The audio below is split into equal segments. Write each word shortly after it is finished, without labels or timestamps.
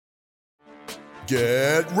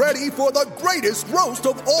Get ready for the greatest roast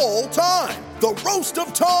of all time, the Roast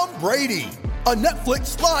of Tom Brady, a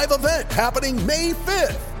Netflix live event happening May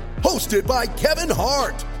 5th. Hosted by Kevin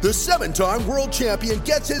Hart, the 7-time world champion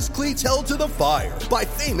gets his cleats held to the fire by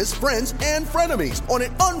famous friends and frenemies on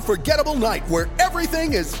an unforgettable night where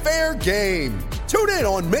everything is fair game. Tune in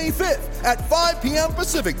on May 5th at 5 p.m.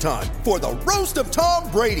 Pacific time for the Roast of Tom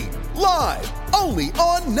Brady, live only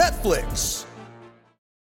on Netflix.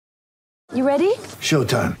 You ready?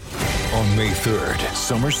 Showtime. On May 3rd,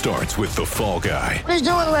 summer starts with The Fall Guy. Let's do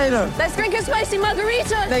it later. Let's drink a spicy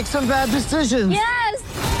margarita. Make some bad decisions. Yes!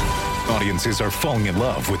 Audiences are falling in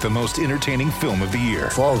love with the most entertaining film of the year.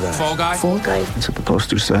 Fall Guy. Fall Guy? Fall guy. That's what the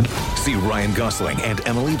poster said. See Ryan Gosling and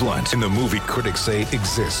Emily Blunt in the movie critics say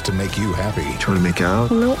exists to make you happy. Trying to make it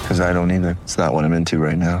out? Nope. Because I don't either. It's not what I'm into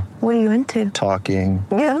right now. What are you into? Talking.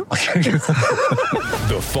 Yeah.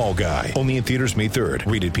 The Fall Guy. Only in theaters May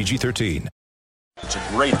 3rd. Rated PG-13. It's a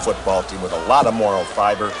great football team with a lot of moral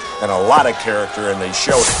fiber and a lot of character, and they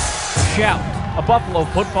showed it. Shout, a Buffalo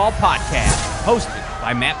football podcast, hosted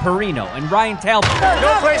by Matt Perino and Ryan Talbot.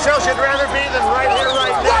 No place else you'd rather be than right here,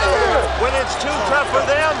 right now. When it's too tough for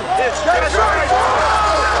them, it's just right.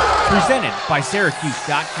 Presented by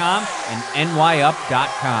Syracuse.com and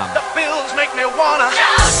NYUp.com. The Bills make me wanna.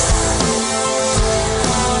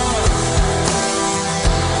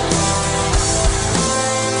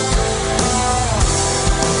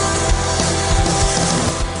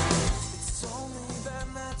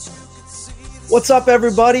 What's up,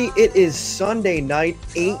 everybody? It is Sunday night,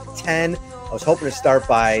 8:10. I was hoping to start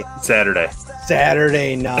by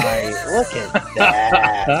Saturday night. Look at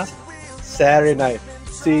that. Saturday night.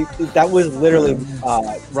 See, that was literally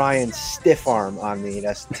Ryan's stiff arm on me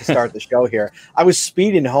to start the show here. I was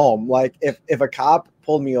speeding home. Like, if a cop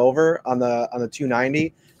pulled me over on the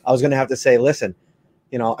 290, I was going to have to say, listen,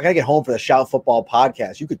 I got to get home for the Shout Football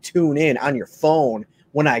podcast. You could tune in on your phone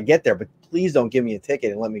when I get there, but please don't give me a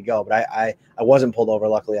ticket and let me go. But I wasn't pulled over.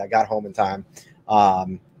 Luckily, I got home in time.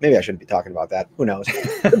 Maybe I shouldn't be talking about that. Who knows?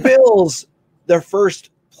 The Bills, their first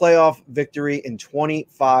playoff victory in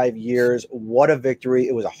 25 years. What a victory.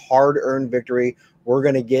 It was a hard-earned victory. We're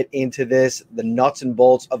going to get into this, the nuts and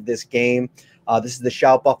bolts of this game. This is the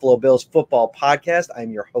Shout Buffalo Bills football podcast.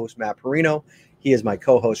 I'm your host, Matt Perino. He is my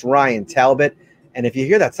co-host, Ryan Talbot. And if you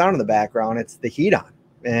hear that sound in the background, it's the heat on.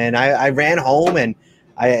 And I ran home and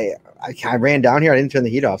I ran down here. I didn't turn the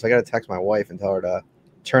heat off, so I got to text my wife and tell her to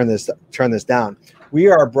turn this down. We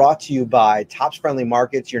are brought to you by Tops Friendly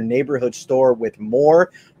Markets, your neighborhood store with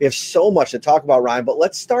more. We have so much to talk about, Ryan, but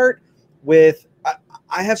let's start with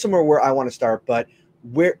I have somewhere where I want to start, but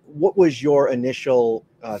what was your initial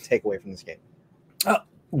takeaway from this game?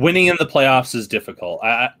 Winning in the playoffs is difficult.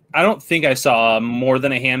 I don't think I saw more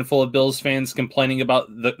than a handful of Bills fans complaining about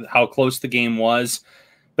how close the game was,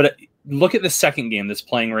 but look at the second game that's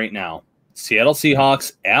playing right now. Seattle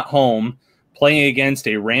Seahawks at home playing against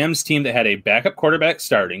a Rams team that had a backup quarterback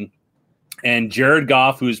starting and Jared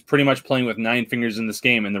Goff, who's pretty much playing with 9 fingers in this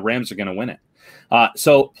game, and the Rams are going to win it.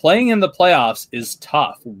 So playing in the playoffs is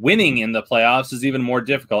tough. Winning in the playoffs is even more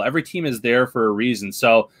difficult. Every team is there for a reason.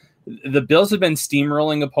 So the Bills have been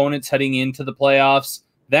steamrolling opponents heading into the playoffs.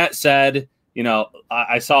 That said,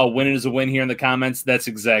 I saw a win is a win here in the comments. That's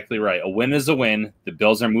exactly right. A win is a win. The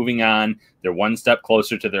Bills are moving on. They're one step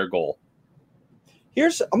closer to their goal.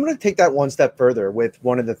 I'm going to take that one step further with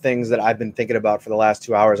one of the things that I've been thinking about for the last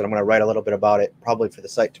 2 hours, and I'm going to write a little bit about it probably for the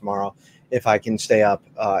site tomorrow if I can stay up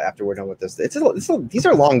after we're done with this. These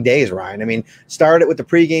are long days, Ryan. I mean, started with the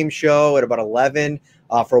pregame show at about 11.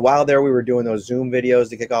 For a while there, we were doing those Zoom videos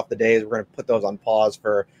to kick off the days. We're going to put those on pause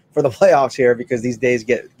for the playoffs here because these days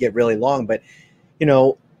get really long. But,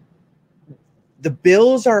 the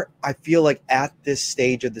Bills are, I feel like, at this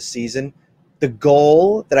stage of the season, the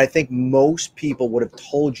goal that I think most people would have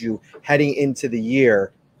told you heading into the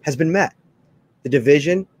year has been met. The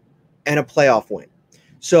division and a playoff win.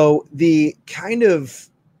 So the kind of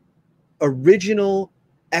original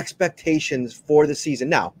expectations for the season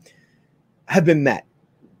now have been met.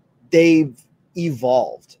 They've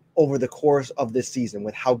evolved over the course of this season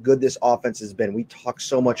with how good this offense has been. We talk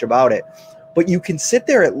so much about it. But you can sit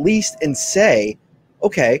there at least and say,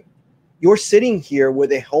 okay, you're sitting here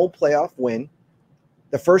with a home playoff win,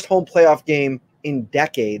 the first home playoff game in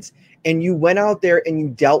decades, and you went out there and you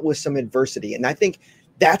dealt with some adversity. And I think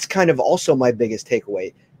that's kind of also my biggest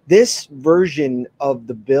takeaway. This version of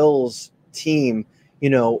the Bills team,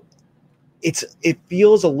 it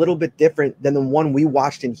feels a little bit different than the one we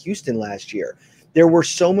watched in Houston last year. There were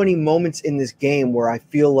so many moments in this game where I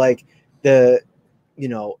feel like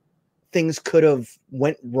things could have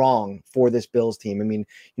went wrong for this Bills team. I mean,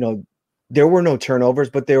 there were no turnovers,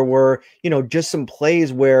 but there were, just some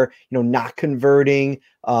plays where, not converting.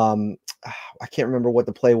 I can't remember what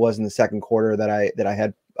the play was in the second quarter that I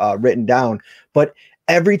had written down, but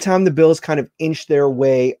every time the Bills kind of inched their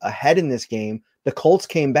way ahead in this game, the Colts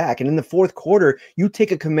came back. And in the fourth quarter, you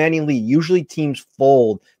take a commanding lead. Usually teams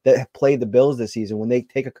fold that have played the Bills this season when they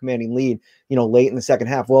take a commanding lead, late in the second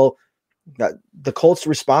half. Well, the Colts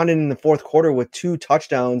responded in the fourth quarter with 2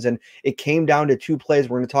 touchdowns, and it came down to 2 plays.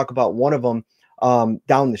 We're going to talk about one of them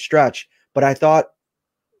down the stretch. But I thought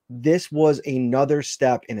this was another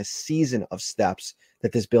step in a season of steps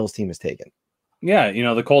that this Bills team has taken. Yeah,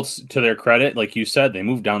 the Colts, to their credit, like you said, they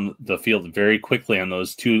moved down the field very quickly on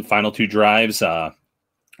those final two drives.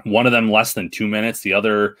 One of them less than 2 minutes, the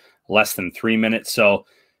other less than 3 minutes. So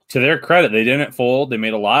to their credit, they didn't fold. They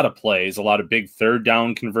made a lot of plays, a lot of big third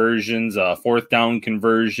down conversions, fourth down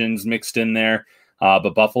conversions mixed in there.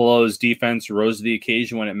 But Buffalo's defense rose to the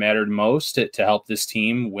occasion when it mattered most to help this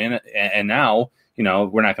team win. And now,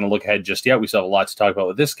 we're not going to look ahead just yet. We still have a lot to talk about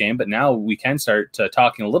with this game, but now we can start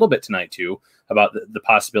talking a little bit tonight too about the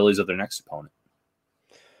possibilities of their next opponent.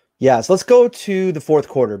 Yeah, so let's go to the fourth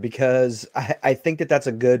quarter, because I think that's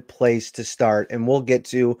a good place to start, and we'll get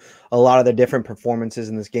to a lot of the different performances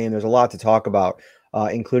in this game. There's a lot to talk about,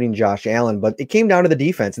 including Josh Allen, but it came down to the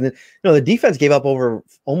defense. And then, the defense gave up over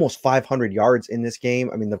almost 500 yards in this game.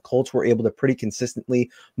 I mean, the Colts were able to pretty consistently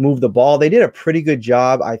move the ball. They did a pretty good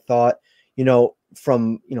job, I thought,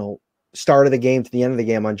 from, start of the game to the end of the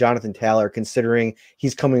game on Jonathan Taylor, considering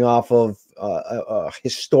he's coming off of a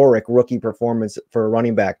historic rookie performance for a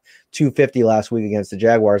running back, 250 last week against the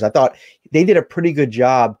Jaguars. I thought they did a pretty good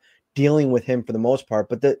job dealing with him for the most part,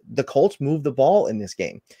 but the Colts moved the ball in this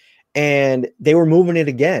game, and they were moving it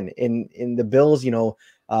again. In the Bills,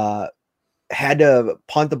 had to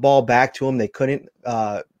punt the ball back to him. They couldn't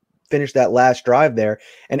finish that last drive there.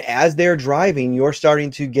 And as they're driving, you're starting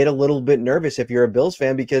to get a little bit nervous if you're a Bills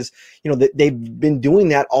fan, because, they've been doing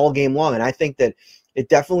that all game long. And I think that it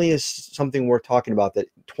definitely is something worth talking about, that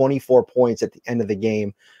 24 points at the end of the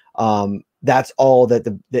game. That's all that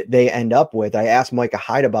they end up with. I asked Micah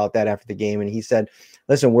Hyde about that after the game, and he said,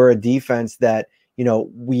 listen, we're a defense that,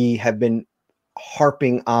 we have been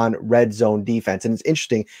harping on red zone defense. And it's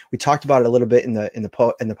interesting. We talked about it a little bit in the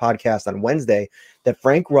podcast on Wednesday, that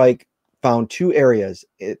Frank Reich found 2 areas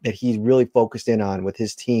that he really focused in on with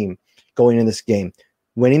his team going into this game: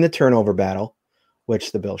 winning the turnover battle,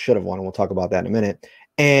 which the Bills should have won, and we'll talk about that in a minute,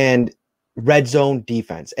 and red zone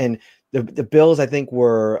defense. And the Bills, I think,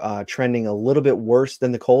 were trending a little bit worse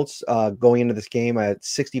than the Colts going into this game. At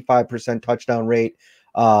 65% touchdown rate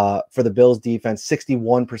for the Bills defense,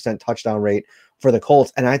 61% touchdown rate for the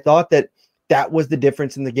Colts. And I thought that was the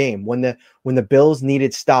difference in the game. When the Bills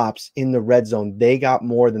needed stops in the red zone, they got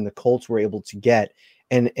more than the Colts were able to get.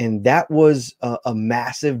 And that was a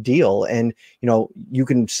massive deal. And, you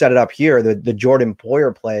can set it up here. The Jordan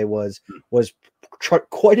Poyer play was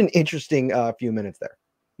quite an interesting few minutes there.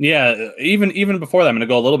 Yeah, even before that, I'm going to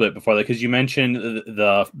go a little bit before that, because you mentioned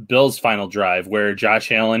the Bills' final drive where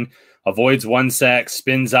Josh Allen avoids 1 sack,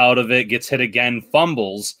 spins out of it, gets hit again,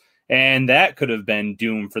 fumbles, and that could have been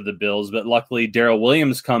doom for the Bills. But luckily, Darrell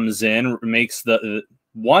Williams comes in, makes the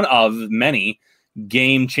one of many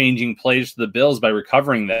game-changing plays to the Bills by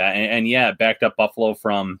recovering that, and backed up Buffalo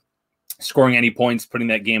from scoring any points, putting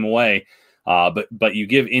that game away. But you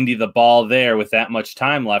give Indy the ball there with that much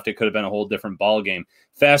time left, it could have been a whole different ball game.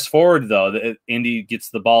 Fast forward, though, Indy gets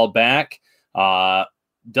the ball back.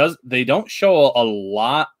 They don't show a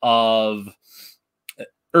lot of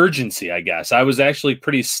urgency, I guess. I was actually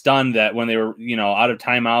pretty stunned that when they were, out of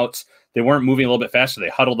timeouts, they weren't moving a little bit faster. They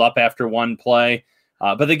huddled up after one play,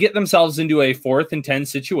 but they get themselves into a 4th and 10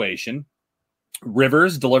 situation.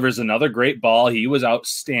 Rivers delivers another great ball. He was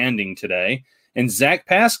outstanding today. And Zach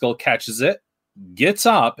Pascal catches it, gets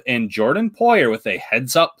up, and Jordan Poyer, with a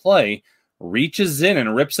heads-up play, reaches in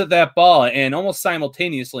and rips at that ball. And almost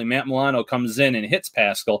simultaneously, Matt Milano comes in and hits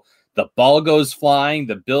Pascal. The ball goes flying.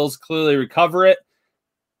 The Bills clearly recover it.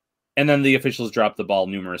 And then the officials drop the ball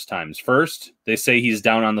numerous times. First, they say he's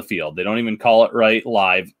down on the field. They don't even call it right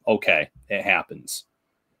live. Okay, it happens.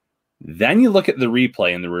 Then you look at the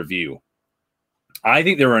replay and the review. I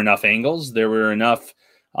think there were enough angles. There was enough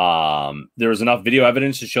video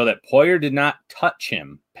evidence to show that Poyer did not touch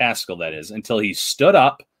him, Pascal that is, until he stood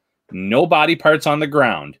up, no body parts on the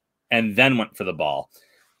ground, and then went for the ball.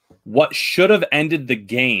 What should have ended the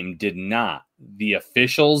game did not. The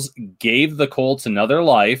officials gave the Colts another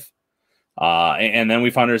life, and then we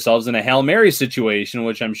found ourselves in a Hail Mary situation,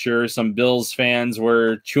 which I'm sure some Bills fans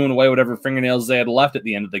were chewing away whatever fingernails they had left at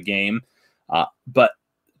the end of the game. But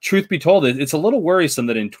truth be told, it's a little worrisome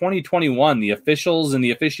that in 2021, the officials and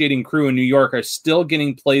the officiating crew in New York are still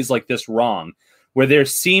getting plays like this wrong, where there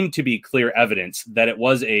seemed to be clear evidence that it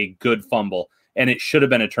was a good fumble and it should have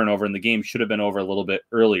been a turnover and the game should have been over a little bit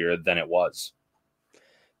earlier than it was.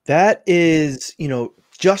 That is,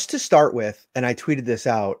 just to start with, and I tweeted this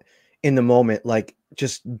out in the moment, like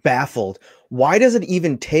just baffled. Why does it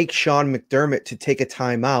even take Sean McDermott to take a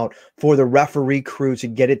timeout for the referee crew to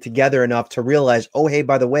get it together enough to realize, oh, hey,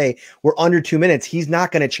 by the way, we're under 2 minutes. He's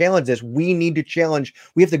not going to challenge this. We need to challenge.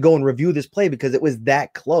 We have to go and review this play because it was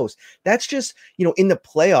that close. That's just, in the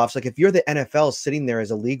playoffs, like if you're the NFL sitting there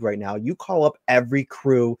as a league right now, you call up every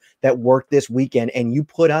crew that worked this weekend and you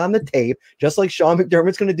put on the tape, just like Sean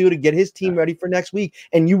McDermott's going to do to get his team ready for next week.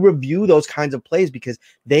 And you review those kinds of plays because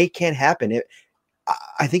they can't happen.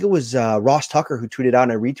 I think it was Ross Tucker who tweeted out,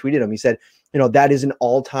 and I retweeted him. He said, that is an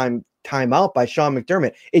all-time timeout by Sean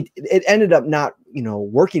McDermott. It ended up not,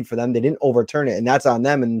 working for them. They didn't overturn it, and that's on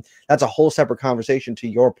them. And that's a whole separate conversation to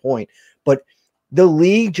your point. But the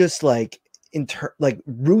league just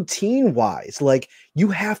routine wise, like you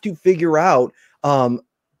have to figure out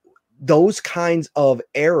those kinds of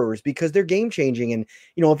errors because they're game changing. And,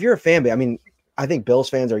 if you're a fan base, I mean, I think Bills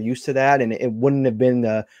fans are used to that, and it wouldn't have been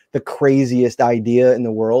the craziest idea in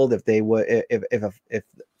the world if they would, if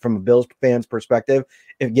from a Bills fans perspective,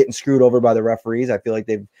 if getting screwed over by the referees. I feel like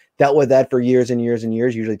they've dealt with that for years and years and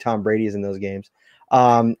years. Usually Tom Brady is in those games.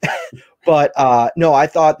 But no, I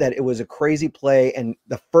thought that it was a crazy play, and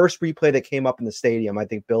the first replay that came up in the stadium, I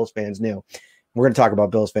think Bills fans knew. We're going to talk about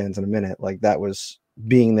Bills fans in a minute. Like that was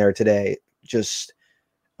being there today, just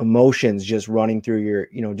emotions just running through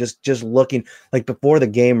your, just looking like before the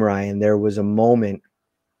game, Ryan, there was a moment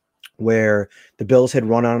where the Bills had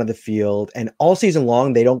run onto the field, and all season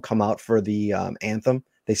long, they don't come out for the anthem.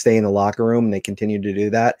 They stay in the locker room and they continue to do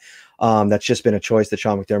that. That's just been a choice that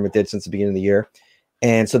Sean McDermott did since the beginning of the year.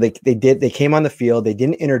 And so they came on the field. They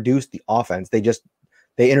didn't introduce the offense. They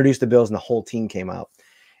introduced the Bills and the whole team came out.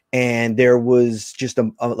 And there was just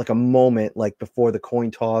a moment like before the coin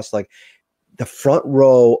toss, like the front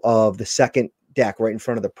row of the second deck right in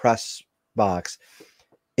front of the press box,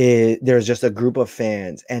 there's just a group of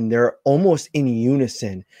fans and they're almost in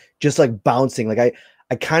unison, just like bouncing. Like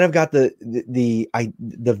I kind of got the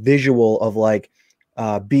visual of like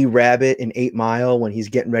B Rabbit in 8 Mile when he's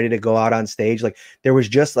getting ready to go out on stage. Like there was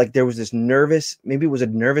this nervous, maybe it was a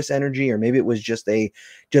nervous energy, or maybe it was just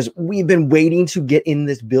we've been waiting to get in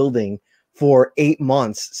this building for 8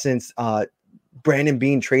 months since Brandon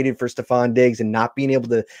Beane traded for Stephon Diggs and not being able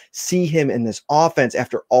to see him in this offense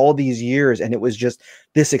after all these years. And it was just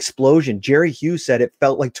this explosion. Jerry Hughes said it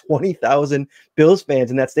felt like 20,000 Bills fans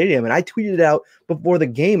in that stadium. And I tweeted it out before the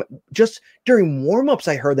game, just during warmups,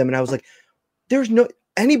 I heard them. And I was like, there's no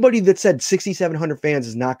anybody that said 6,700 fans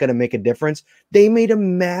is not going to make a difference. They made a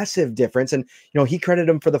massive difference. And, he credited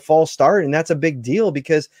them for the false start. And that's a big deal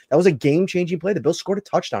because that was a game changing play. The Bills scored a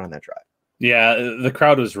touchdown on that drive. Yeah, the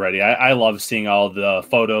crowd was ready. I love seeing all the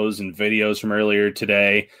photos and videos from earlier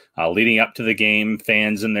today, leading up to the game.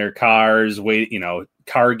 Fans in their cars,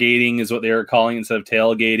 car gating is what they were calling instead of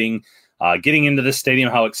tailgating. Getting into the stadium,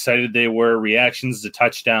 how excited they were, reactions to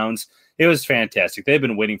touchdowns. It was fantastic. They've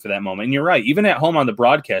been waiting for that moment. And you're right. Even at home on the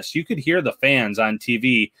broadcast, you could hear the fans on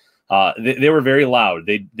TV. They were very loud.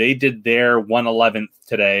 They did their 111th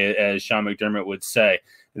today, as Sean McDermott would say.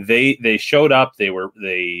 They showed up.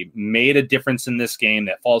 They made a difference in this game.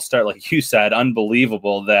 That false start, like you said,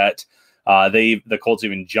 unbelievable that the Colts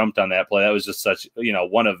even jumped on that play. That was just such,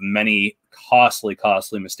 one of many costly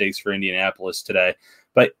mistakes for Indianapolis today.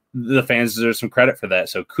 But the fans deserve some credit for that.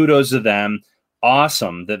 So kudos to them.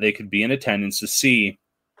 Awesome that they could be in attendance to see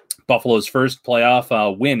Buffalo's first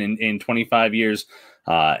playoff win in 25 years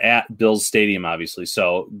at Bills Stadium, obviously.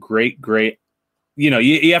 So great.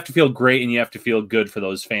 You have to feel great and you have to feel good for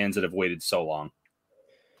those fans that have waited so long.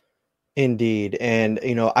 Indeed. And,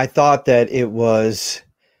 I thought that it was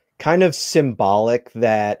kind of symbolic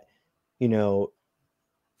that,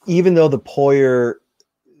 even though the Poyer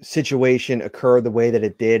situation occurred the way that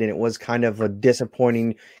it did, and it was kind of a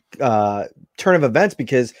disappointing turn of events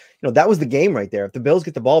because, that was the game right there. If the Bills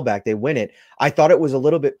get the ball back, they win it. I thought it was a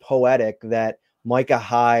little bit poetic that Micah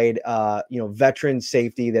Hyde, veteran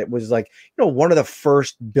safety that was like, one of the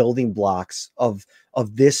first building blocks of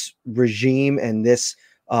this regime and this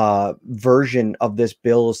version of this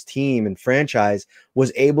Bills team and franchise,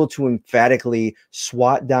 was able to emphatically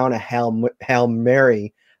swat down a Hail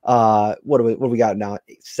Mary. What do we got now?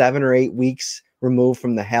 7 or 8 weeks removed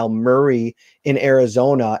from the Hail Murray in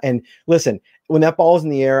Arizona. And listen, when that ball was in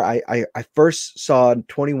the air, I first saw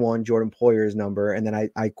 21 Jordan Poyer's number, and then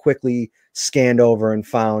I quickly scanned over and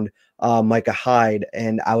found Micah Hyde,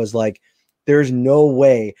 and I was like, there's no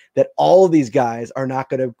way that all of these guys are not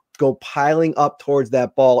going to go piling up towards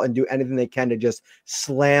that ball and do anything they can to just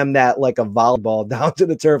slam that like a volleyball down to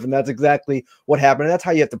the turf. And that's exactly what happened. And that's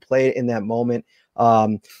how you have to play it in that moment.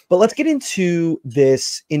 But let's get into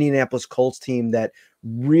this Indianapolis Colts team that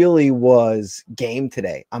really was game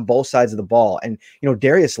today on both sides of the ball. And,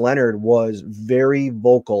 Darius Leonard was very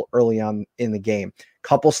vocal early on in the game.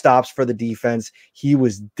 Couple stops for the defense. He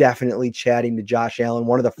was definitely chatting to Josh Allen.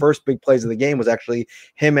 One of the first big plays of the game was actually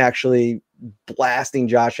him blasting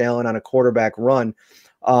Josh Allen on a quarterback run.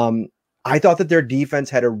 I thought that their defense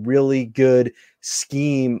had a really good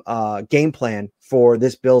game plan for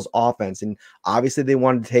this Bills offense. And obviously they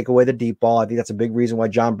wanted to take away the deep ball. I think that's a big reason why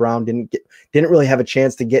John Brown didn't really have a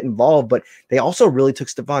chance to get involved, but they also really took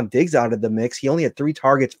Stephon Diggs out of the mix. He only had 3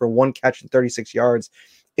 targets for 1 catch and 36 yards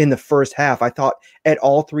in the first half. I thought at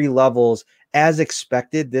all 3 levels, as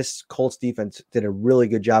expected, this Colts defense did a really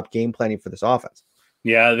good job game planning for this offense.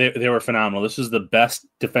 Yeah, they were phenomenal. This is the best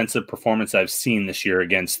defensive performance I've seen this year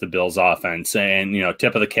against the Bills offense. And,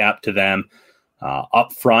 tip of the cap to them.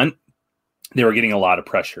 Up front, they were getting a lot of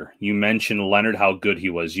pressure. You mentioned Leonard, how good he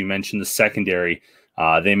was. You mentioned the secondary.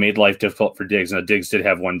 They made life difficult for Diggs. Now, Diggs did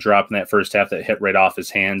have one drop in that first half that hit right off his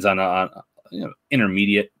hands on a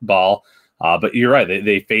intermediate ball. But you're right.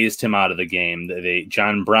 They phased him out of the game.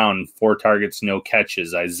 John Brown, 4 targets, no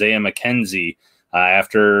catches. Isaiah McKenzie,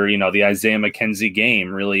 after the Isaiah McKenzie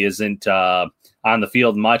game, really isn't on the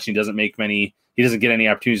field much. He doesn't get any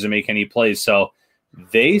opportunities to make any plays. So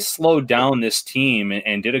they slowed down this team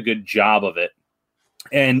and did a good job of it.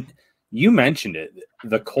 And you mentioned it.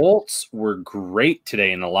 The Colts were great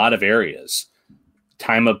today in a lot of areas.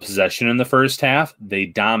 Time of possession in the first half, they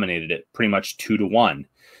dominated it pretty much 2-1.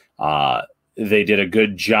 They did a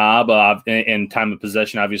good job of, and time of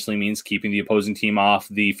possession obviously means keeping the opposing team off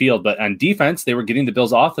the field. But on defense, they were getting the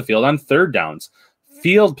Bills off the field on third downs.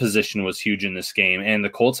 Field position was huge in this game, and the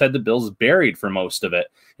Colts had the Bills buried for most of it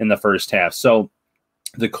in the first half. So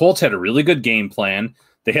the Colts had a really good game plan.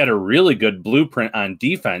 They had a really good blueprint on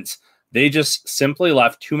defense. They just simply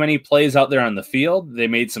left too many plays out there on the field. They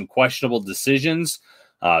made some questionable decisions.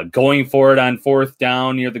 Going for it on fourth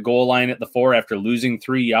down near the goal line at the 4 after losing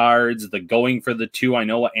 3 yards, the going for the 2. I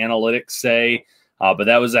know what analytics say, but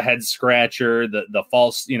that was a head scratcher. The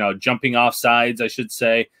false, jumping off sides, I should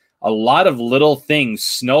say. A lot of little things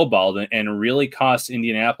snowballed and really cost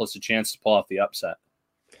Indianapolis a chance to pull off the upset.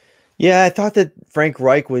 Yeah, I thought that Frank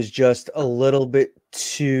Reich was just a little bit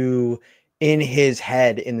too in his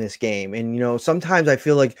head in this game. And, sometimes I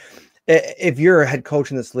feel like if you're a head coach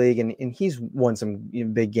in this league, and he's won some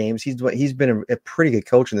big games, he's been a pretty good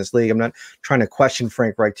coach in this league. I'm not trying to question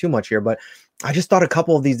Frank Reich too much here, but I just thought a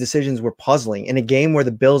couple of these decisions were puzzling in a game where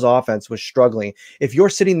the Bills offense was struggling. If you're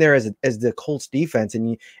sitting there as the Colts defense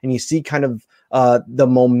and you see kind of the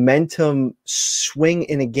momentum swing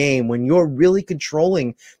in a game when you're really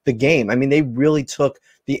controlling the game. I mean, they really took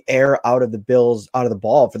the air out of the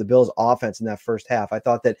ball for the Bills offense in that first half. I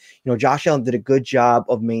thought that, Josh Allen did a good job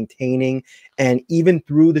of maintaining, and even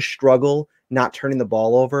through the struggle, not turning the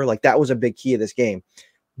ball over. Like, that was a big key of this game.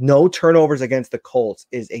 No turnovers against the Colts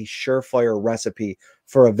is a surefire recipe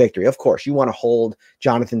for a victory. Of course, you want to hold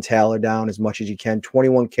Jonathan Taylor down as much as you can.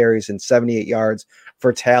 21 carries and 78 yards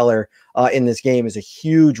for Taylor in this game is a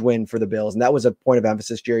huge win for the Bills. And that was a point of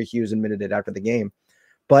emphasis. Jerry Hughes admitted it after the game.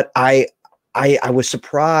 But I was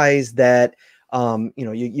surprised that,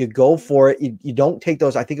 you go for it. You don't take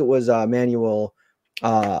those. I think it was Manuel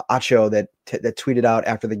Acho that tweeted out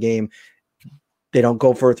after the game. They don't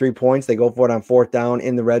go for 3 points. They go for it on fourth down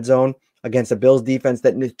in the red zone against a Bills defense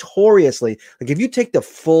that notoriously, like, if you take the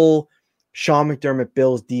full Sean McDermott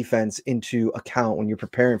Bills defense into account when you're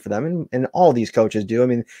preparing for them, and all these coaches do. I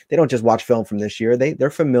mean, they don't just watch film from this year. They're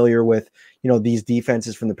familiar with, these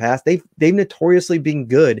defenses from the past. They've notoriously been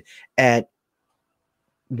good at,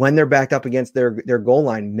 when they're backed up against their goal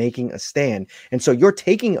line, making a stand. And so you're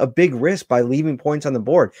taking a big risk by leaving points on the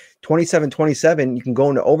board. 27-27, you can go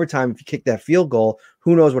into overtime if you kick that field goal.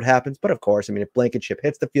 Who knows what happens? But of course, I mean, if Blankenship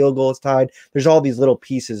hits the field goal, it's tied. There's all these little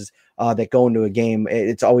pieces that go into a game.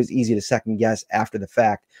 It's always easy to second guess after the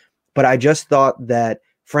fact. But I just thought that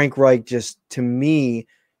Frank Reich, just to me,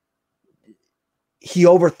 he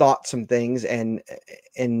overthought some things. And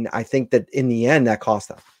I think that in the end, that cost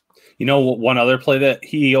them. One other play that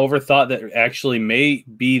he overthought that actually may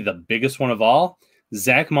be the biggest one of all,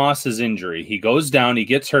 Zach Moss's injury. He goes down, he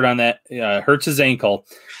gets hurt on that, hurts his ankle,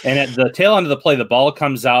 and at the tail end of the play, the ball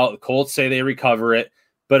comes out. The Colts say they recover it,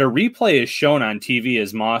 but a replay is shown on TV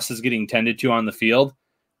as Moss is getting tended to on the field,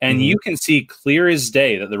 and you can see clear as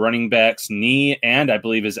day that the running back's knee and I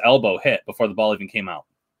believe his elbow hit before the ball even came out.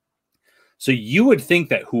 So you would think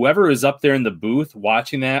that whoever is up there in the booth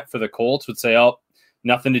watching that for the Colts would say, oh,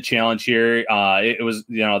 nothing to challenge here. It was,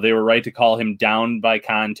 they were right to call him down by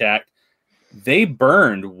contact. They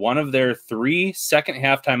burned one of their 3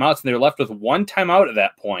 second-half timeouts, and they were left with 1 timeout at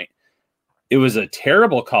that point. It was a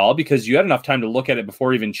terrible call because you had enough time to look at it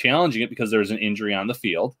before even challenging it because there was an injury on the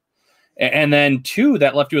field. And then 2,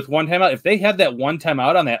 that left you with 1 timeout. If they had that 1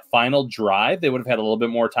 timeout on that final drive, they would have had a little bit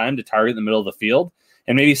more time to target the middle of the field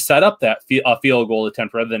and maybe set up that field goal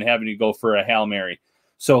attempt rather than having to go for a Hail Mary.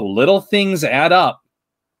 So little things add up.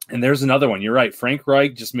 And there's another one. You're right. Frank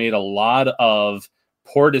Reich just made a lot of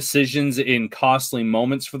poor decisions in costly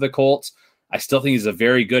moments for the Colts. I still think he's a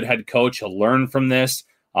very good head coach. He'll learn from this.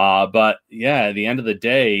 But yeah, at the end of the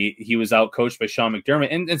day, he was out coached by Sean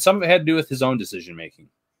McDermott, and some of it had to do with his own decision making.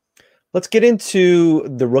 Let's get into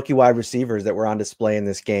the rookie wide receivers that were on display in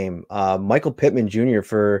this game. Michael Pittman Jr.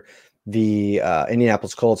 for the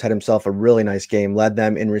Indianapolis Colts had himself a really nice game, led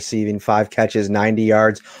them in receiving, 5 catches, 90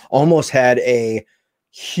 yards, almost had a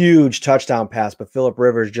huge touchdown pass, but Phillip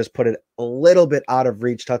Rivers just put it a little bit out of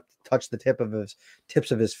reach, touched the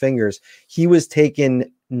tips of his fingers. He was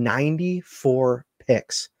taking 94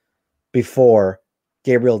 picks before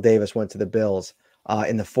Gabriel Davis went to the Bills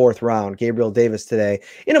in the 4th round. Gabriel Davis today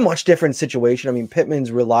in a much different situation. I mean,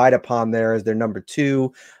 Pittman's relied upon there as their number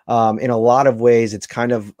 2. In a lot of ways, it's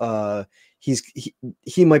kind of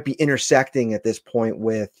he might be intersecting at this point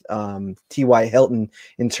with T.Y. Hilton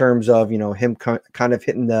in terms of, him kind of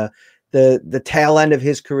hitting the tail end of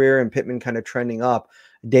his career and Pittman kind of trending up.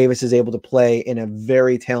 Davis is able to play in a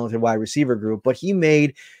very talented wide receiver group, but he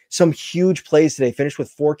made some huge plays today, finished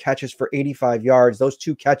with 4 catches for 85 yards. Those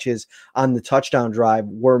 2 catches on the touchdown drive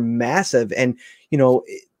were massive. And,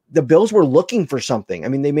 the Bills were looking for something. I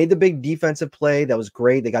mean, they made the big defensive play. That was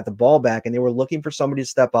great. They got the ball back, and they were looking for somebody to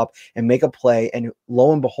step up and make a play. And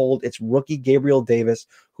lo and behold, it's rookie Gabriel Davis,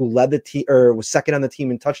 who led the team or was second on the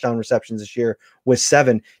team in touchdown receptions this year with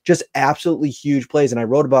 7. Just absolutely huge plays. And I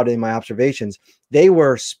wrote about it in my observations. They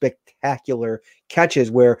were spectacular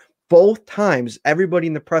catches where both times everybody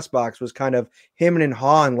in the press box was kind of hemming and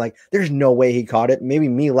hawing like there's no way he caught it. Maybe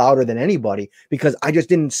me louder than anybody, because I just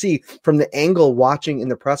didn't see from the angle watching in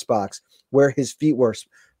the press box where his feet were,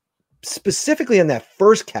 specifically on that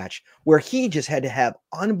first catch where he just had to have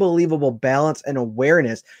unbelievable balance and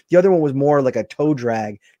awareness. The other one was more like a toe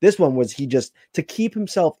drag. This one was to keep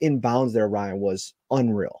himself in bounds there, Ryan, was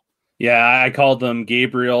unreal. Yeah, I called them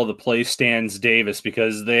Gabriel, the play stands Davis,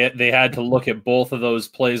 because they had to look at both of those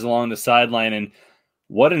plays along the sideline, and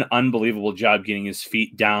what an unbelievable job getting his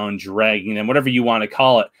feet down, dragging them, whatever you want to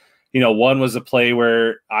call it. One was a play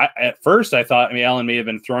where at first I thought Allen may have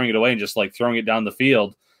been throwing it away and just like throwing it down the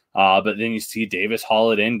field. But then you see Davis haul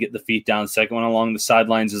it in, get the feet down, second one along the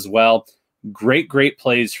sidelines as well. Great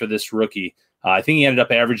plays for this rookie. I think he ended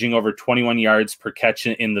up averaging over 21 yards per catch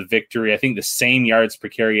in the victory. I think the same yards per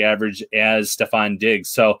carry average as Stephon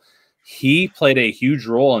Diggs. So he played a huge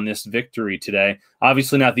role in this victory today.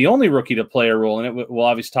 Obviously not the only rookie to play a role in it. We'll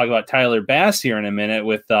obviously talk about Tyler Bass here in a minute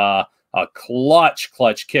with a clutch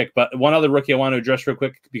kick. But one other rookie I want to address real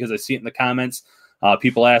quick because I see it in the comments.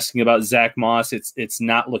 People asking about Zach Moss. It's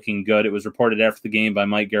not looking good. It was reported after the game by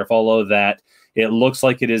Mike Garafolo that it looks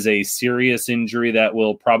like it is a serious injury that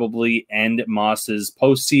will probably end Moss's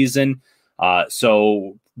postseason.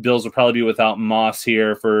 So Bills will probably be without Moss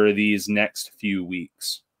here for these next few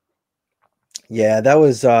weeks. Yeah, that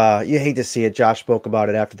was you hate to see it. Josh spoke about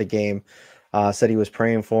it after the game, said he was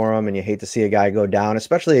praying for him, and you hate to see a guy go down,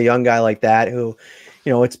 especially a young guy like that who,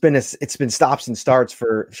 it's been stops and starts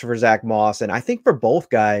for Zach Moss. And I think for both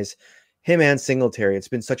guys, him and Singletary, it's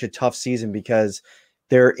been such a tough season because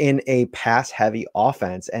they're in a pass-heavy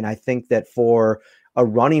offense. And I think that for a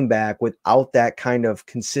running back without that kind of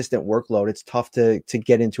consistent workload, it's tough to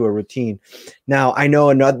get into a routine. Now, I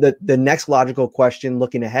know the next logical question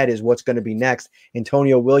looking ahead is what's going to be next.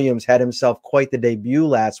 Antonio Williams had himself quite the debut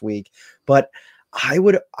last week, but I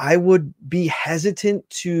would be hesitant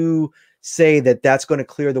to say that that's going to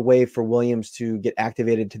clear the way for Williams to get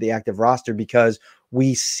activated to the active roster, because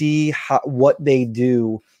we see what they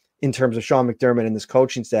do in terms of Sean McDermott and this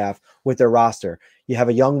coaching staff with their roster. You have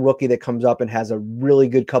a young rookie that comes up and has a really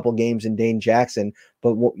good couple games in Dane Jackson,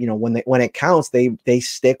 but when it counts, they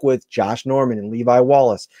stick with Josh Norman and Levi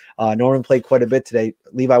Wallace. Norman played quite a bit today.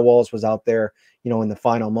 Levi Wallace was out there, in the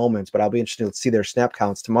final moments, but I'll be interested to see their snap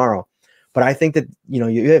counts tomorrow. But I think that,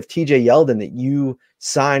 you have TJ Yeldon that you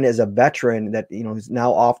signed as a veteran that, is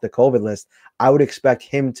now off the COVID list. I would expect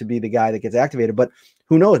him to be the guy that gets activated, but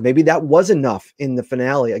who knows? Maybe that was enough in the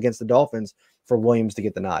finale against the Dolphins for Williams to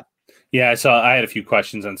get the nod. Yeah, I had a few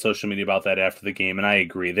questions on social media about that after the game, and I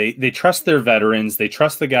agree. They trust their veterans. They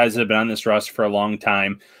trust the guys that have been on this roster for a long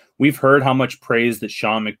time. We've heard how much praise that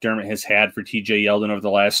Sean McDermott has had for TJ Yeldon over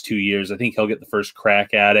the last 2 years. I think he'll get the first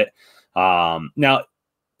crack at it. Now,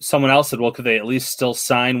 someone else said, well, could they at least still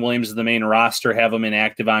sign Williams to the main roster, have him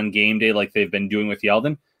inactive on game day like they've been doing with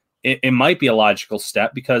Yeldon? It might be a logical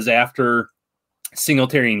step because after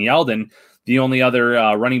Singletary and Yeldon, the only other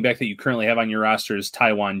running back that you currently have on your roster is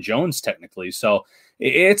Tywan Jones, technically. So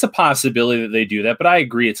it's a possibility that they do that. But I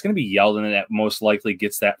agree, it's going to be Yeldon that most likely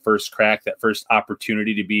gets that first crack, that first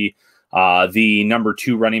opportunity to be the number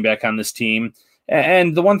 2 running back on this team.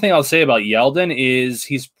 And the one thing I'll say about Yeldon is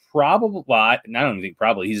he's probably, well, I don't think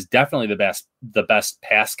probably, he's definitely the best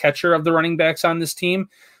pass catcher of the running backs on this team.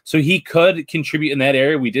 So he could contribute in that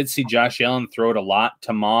area. We did see Josh Allen throw it a lot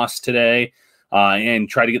to Moss today. And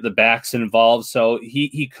try to get the backs involved. So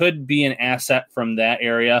he could be an asset from that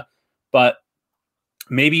area, but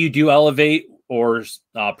maybe you do elevate or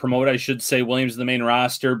promote, I should say, Williams to the main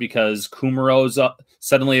roster because Kumero's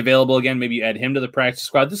suddenly available again. Maybe you add him to the practice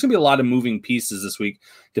squad. There's going to be a lot of moving pieces this week,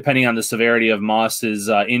 depending on the severity of Moss's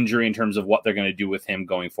injury in terms of what they're going to do with him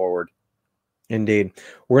going forward. Indeed.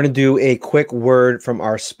 We're going to do a quick word from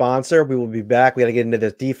our sponsor. We will be back. We got to get into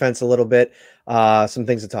the defense a little bit. Some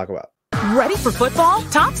things to talk about. Ready for football?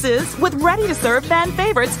 Tops is with ready-to-serve fan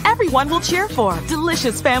favorites everyone will cheer for.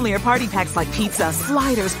 Delicious family or party packs like pizza,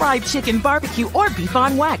 sliders, fried chicken, barbecue, or beef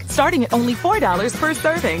on weck. Starting at only $4 per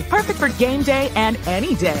serving. Perfect for game day and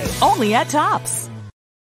any day. Only at Tops.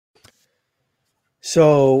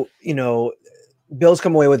 So, Bills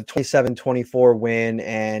come away with a 27-24 win.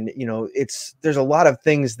 And, there's a lot of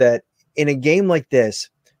things that in a game like this,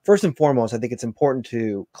 first and foremost, I think it's important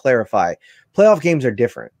to clarify. Playoff games are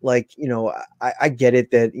different. Like, I get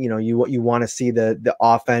it that, you want to see the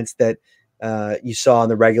offense that you saw in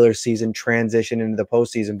the regular season transition into the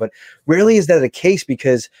postseason, but rarely is that the case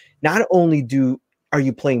because not only are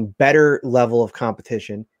you playing better level of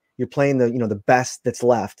competition, you're playing the best that's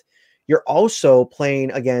left. You're also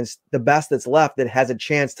playing against the best that's left that has a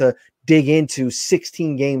chance to dig into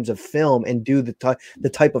 16 games of film and do the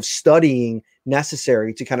type of studying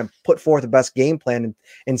necessary to kind of put forth the best game plan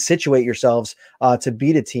and situate yourselves to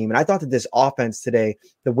beat a team. And I thought that this offense today,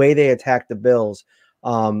 the way they attacked the Bills,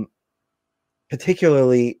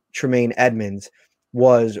 particularly Tremaine Edmonds,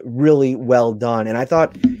 was really well done. And I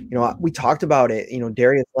thought, we talked about it,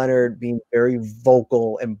 Darius Leonard being very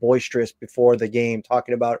vocal and boisterous before the game,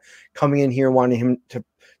 talking about coming in here, wanting him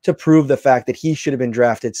to prove the fact that he should have been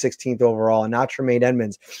drafted 16th overall and not Tremaine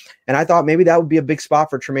Edmonds. And I thought maybe that would be a big spot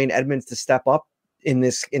for Tremaine Edmonds to step up in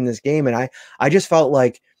this game. And I just felt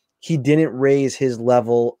like he didn't raise his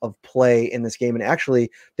level of play in this game. And actually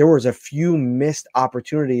there was a few missed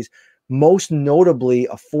opportunities, most notably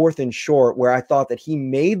a 4th and short where I thought that he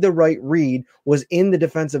made the right read, was in the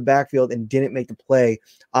defensive backfield and didn't make the play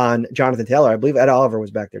on Jonathan Taylor. I believe Ed Oliver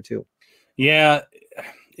was back there too. Yeah,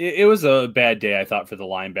 it was a bad day, I thought, for the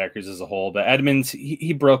linebackers as a whole. But Edmonds,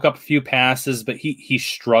 he broke up a few passes, but he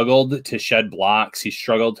struggled to shed blocks. He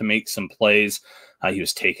struggled to make some plays. He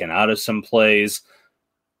was taken out of some plays.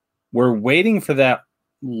 We're waiting for that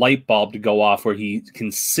light bulb to go off where he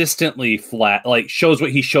consistently shows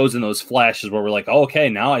what he shows in those flashes where we're like, oh, okay,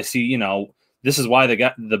 now I see, this is why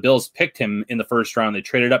the Bills picked him in the first round. They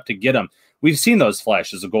traded up to get him. We've seen those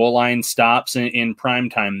flashes, the goal line stops in prime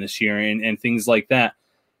time this year and things like that.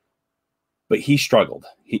 But he struggled.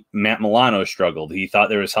 Matt Milano struggled. He thought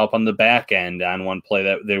there was help on the back end on one play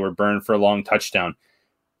that they were burned for a long touchdown.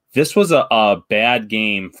 This was a bad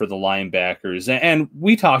game for the linebackers. And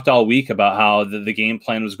we talked all week about how the game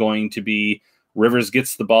plan was going to be Rivers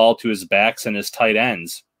gets the ball to his backs and his tight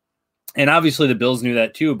ends. And obviously the Bills knew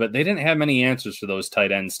that too, but they didn't have many answers for those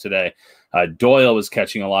tight ends today. Doyle was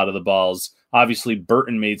catching a lot of the balls. Obviously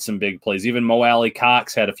Burton made some big plays. Even Mo Alley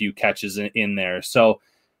Cox had a few catches in there. So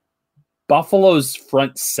Buffalo's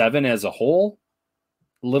front seven as a whole,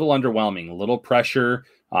 a little underwhelming, a little pressure.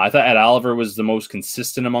 I thought Ed Oliver was the most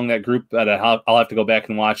consistent among that group, but I'll have to go back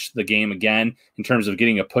and watch the game again in terms of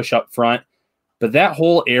getting a push up front. But that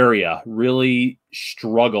whole area really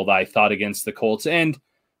struggled, I thought, against the Colts. And,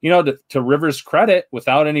 to Rivers' credit,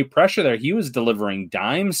 without any pressure there, he was delivering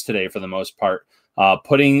dimes today for the most part,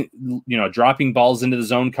 dropping balls into the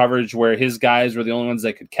zone coverage where his guys were the only ones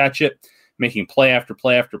that could catch it, making play after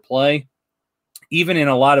play after play. Even in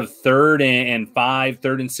a lot of 3rd and 5,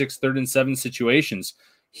 3rd and 6, 3rd and 7 situations,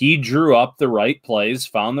 he drew up the right plays,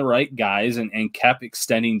 found the right guys, and kept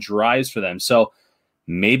extending drives for them. So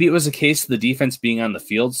maybe it was a case of the defense being on the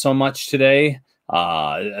field so much today,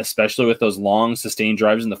 especially with those long sustained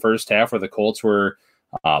drives in the first half where the Colts were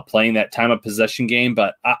playing that time of possession game.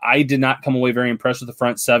 But I did not come away very impressed with the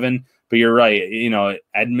front seven. But you're right.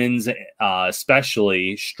 Edmonds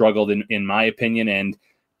especially struggled, in my opinion, and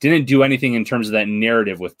didn't do anything in terms of that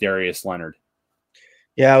narrative with Darius Leonard.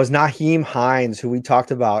 Yeah, it was Nyheim Hines, who we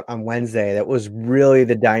talked about on Wednesday. That was really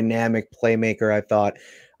the dynamic playmaker, I thought,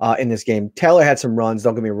 in this game. Taylor had some runs,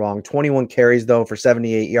 don't get me wrong. 21 carries, though, for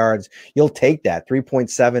 78 yards. You'll take that.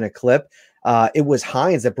 3.7 a clip. It was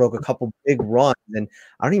Hines that broke a couple big runs. And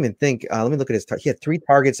I don't even think, let me look at his, he had 3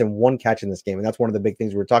 targets and 1 catch in this game. And that's one of the big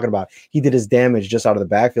things we were talking about. He did his damage just out of the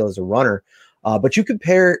backfield as a runner. But you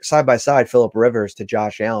compare side by side Phillip Rivers to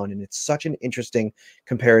Josh Allen, and it's such an interesting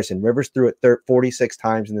comparison. Rivers threw it 46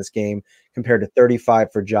 times in this game compared to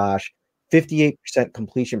 35 for Josh, 58%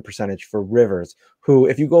 completion percentage for Rivers, who,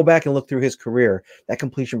 if you go back and look through his career, that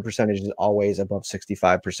completion percentage is always above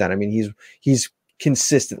 65%. I mean, he's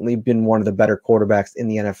consistently been one of the better quarterbacks in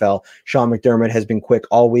the NFL. Sean McDermott has been quick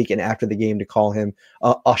all week and after the game to call him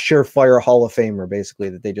a surefire Hall of Famer, basically,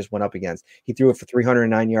 that they just went up against. He threw it for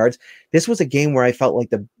 309 yards. This was a game where I felt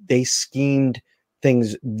like they schemed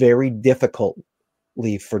things very difficultly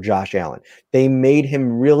for Josh Allen. They made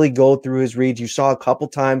him really go through his reads. You saw a couple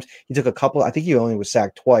times, he took a couple, I think he only was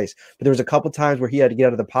sacked twice, but there was a couple times where he had to get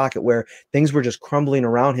out of the pocket where things were just crumbling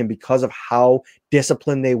around him because of how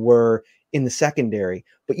disciplined they were in the secondary.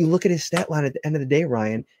 But you look at his stat line at the end of the day,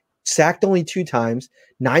 Ryan, sacked only 2 times,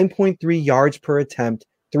 9.3 yards per attempt,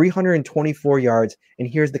 324 yards. And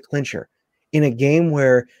here's the clincher. In a game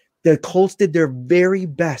where the Colts did their very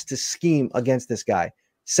best to scheme against this guy,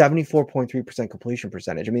 74.3% completion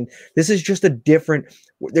percentage. I mean, this is just a different,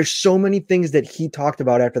 there's so many things that he talked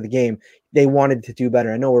about after the game they wanted to do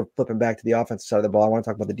better. I know we're flipping back to the offensive side of the ball. I want to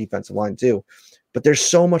talk about the defensive line too, but there's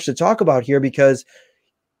so much to talk about here because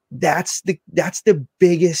that's the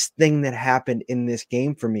biggest thing that happened in this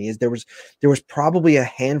game for me. Is there was probably a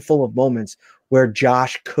handful of moments where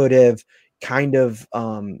Josh could have kind of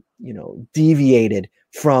deviated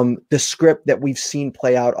from the script that we've seen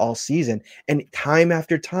play out all season, and time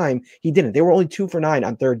after time he didn't. They were only 2 for 9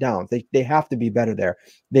 on third downs. They have to be better there.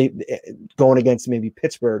 They going against maybe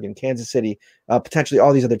Pittsburgh and Kansas City, potentially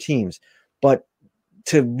all these other teams, but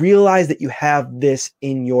to realize that you have this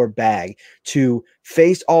in your bag, to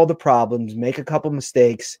face all the problems, make a couple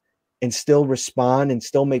mistakes, and still respond and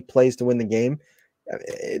still make plays to win the game.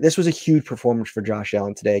 This was a huge performance for Josh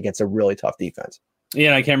Allen today against a really tough defense. Yeah,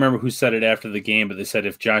 and I can't remember who said it after the game, but they said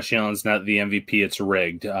if Josh Allen's not the MVP, it's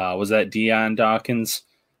rigged. Was that Deion Dawkins?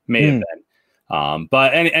 May have been.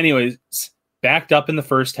 But anyways, backed up in the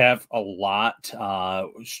first half a lot.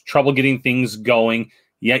 Trouble getting things going.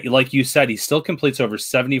 Yet, like you said, he still completes over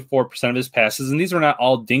 74% of his passes, and these were not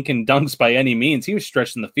all dink and dunks by any means. He was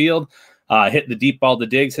stretching the field, hit the deep ball to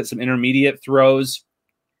Diggs, hit some intermediate throws,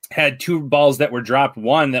 had 2 balls that were dropped,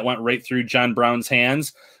 one that went right through John Brown's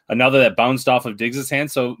hands, another that bounced off of Diggs'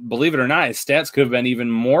 hand. So, believe it or not, his stats could have been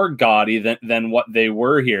even more gaudy than what they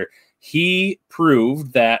were here. He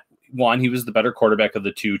proved that, one, he was the better quarterback of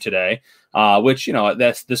the 2 today, which,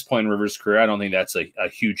 that's this point in Rivers' career. I don't think that's a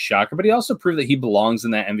huge shocker, but he also proved that he belongs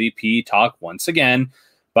in that MVP talk once again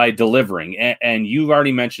by delivering. And you've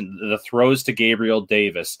already mentioned the throws to Gabriel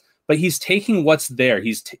Davis, but he's taking what's there.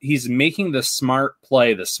 He's making the smart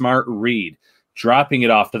play, the smart read, dropping it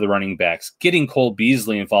off to the running backs, getting Cole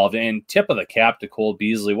Beasley involved, and tip of the cap to Cole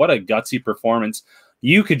Beasley. What a gutsy performance.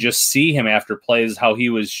 You could just see him after plays, how he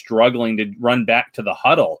was struggling to run back to the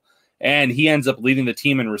huddle. And he ends up leading the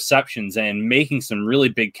team in receptions and making some really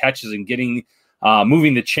big catches and getting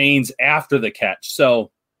moving the chains after the catch. So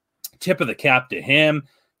tip of the cap to him,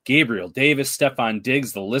 Gabriel Davis, Stephon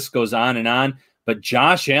Diggs, the list goes on and on. But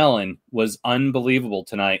Josh Allen was unbelievable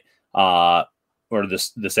tonight, or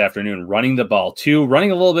this afternoon, running the ball too, running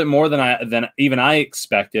a little bit more than even I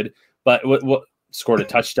expected, but what scored a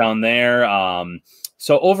touchdown there.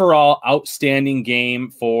 So overall, outstanding game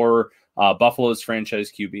for Buffalo's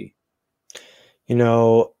franchise QB.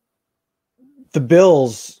 The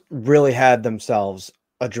Bills really had themselves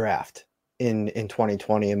a draft in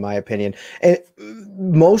 2020, in my opinion. And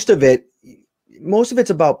most of it's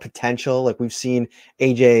about potential. Like, we've seen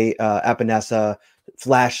AJ Epinesa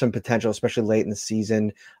flash some potential, especially late in the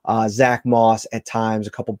season. Zach Moss at times,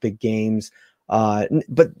 a couple big games.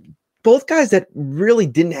 But both guys that really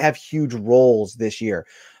didn't have huge roles this year.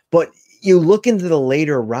 But you look into the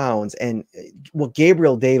later rounds and what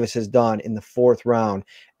Gabriel Davis has done in the 4th round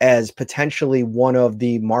as potentially one of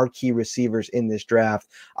the marquee receivers in this draft.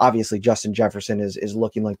 Obviously, Justin Jefferson is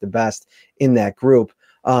looking like the best in that group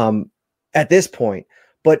at this point.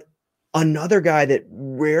 But another guy that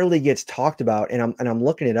rarely gets talked about, and I'm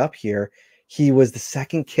looking it up here, he was the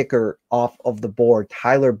 2nd kicker off of the board,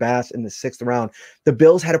 Tyler Bass, in the 6th round. The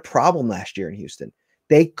Bills had a problem last year in Houston.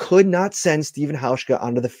 They could not send Stephen Hauschka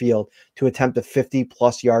onto the field to attempt a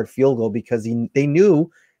 50-plus yard field goal because they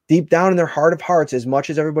knew deep down in their heart of hearts, as much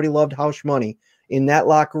as everybody loved Hausch money in that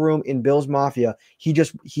locker room in Bills Mafia, he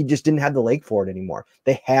just didn't have the leg for it anymore.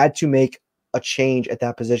 They had to make a change at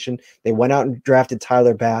that position. They went out and drafted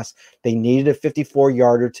Tyler Bass. They needed a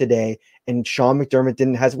 54-yarder today, and Sean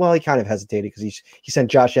McDermott he kind of hesitated because he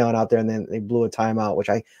sent Josh Allen out there and then they blew a timeout, which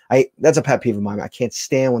I that's a pet peeve of mine. I can't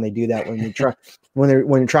stand when they do that when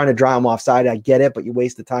you're trying to draw them offside. I get it, but you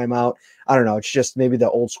waste the timeout. I don't know. It's just maybe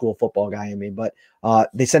the old school football guy in me, but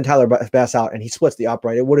they sent Tyler Bass out and he splits the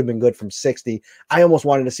upright. It would have been good from 60. I almost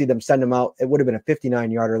wanted to see them send him out. It would have been a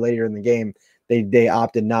 59-yarder later in the game. They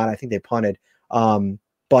opted not. I think they punted.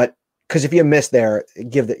 But because if you miss there, you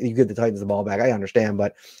give the Titans the ball back. I understand,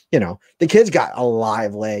 but the kid's got a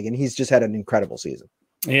live leg and he's just had an incredible season.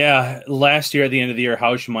 Yeah, last year at the end of the year,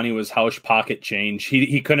 Hausch money was Hausch pocket change.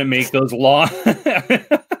 He couldn't make those long.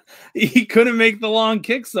 He couldn't make the long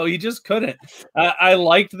kicks though. He just couldn't. I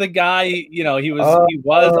liked the guy. He was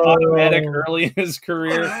automatic early in his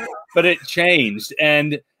career, but it changed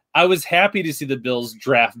and. I was happy to see the Bills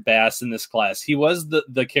draft Bass in this class. He was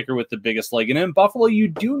the kicker with the biggest leg. And in Buffalo, you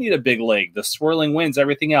do need a big leg. The swirling winds,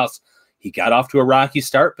 everything else. He got off to a rocky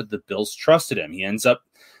start, but the Bills trusted him. He ends up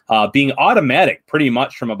being automatic pretty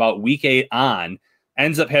much from about week 8 on.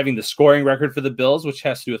 Ends up having the scoring record for the Bills, which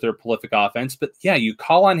has to do with their prolific offense. But, yeah, you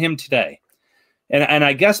call on him today. And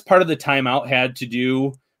I guess part of the timeout had to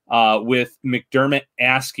do with McDermott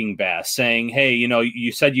asking Bass, saying, hey,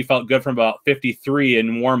 you said you felt good from about 53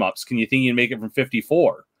 in warmups. Can you think you can make it from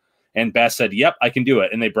 54? And Bass said, yep, I can do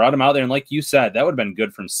it. And they brought him out there. And like you said, that would have been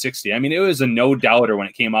good from 60. I mean, it was a no-doubter when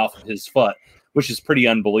it came off of his foot, which is pretty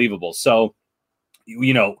unbelievable. So,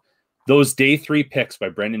 those day 3 picks by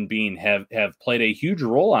Brendan Beane have played a huge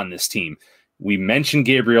role on this team. We mentioned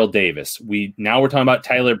Gabriel Davis. Now we're talking about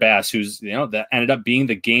Tyler Bass, who's, that ended up being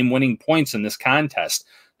the game-winning points in this contest.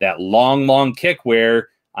 That long kick where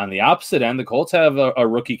on the opposite end, the Colts have a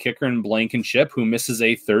rookie kicker in Blankenship who misses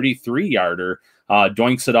a 33-yarder,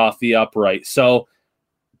 doinks it off the upright. So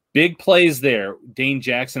big plays there. Dane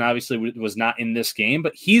Jackson obviously was not in this game,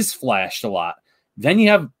 but he's flashed a lot. Then you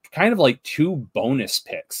have kind of like 2 bonus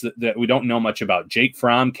picks that we don't know much about. Jake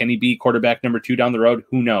Fromm, can he be quarterback number 2 down the road?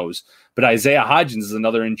 Who knows? But Isaiah Hodgins is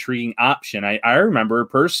another intriguing option. I remember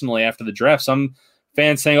personally after the draft, some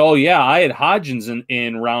fans saying, oh, yeah, I had Hodgins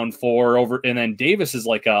in round 4 over, and then Davis is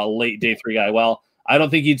like a late day 3 guy. Well, I don't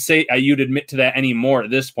think you'd admit to that anymore at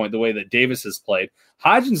this point, the way that Davis has played.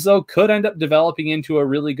 Hodgins, though, could end up developing into a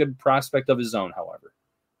really good prospect of his own, however.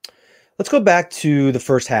 Let's go back to the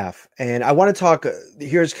first half. And I want to talk,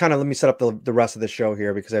 let me set up the rest of the show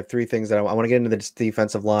here because I have 3 things that I want to get into the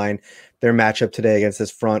defensive line, their matchup today against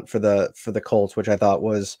this front for the Colts, which I thought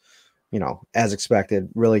was, as expected,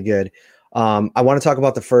 really good. I want to talk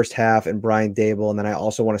about the first half and Brian Daboll, and then I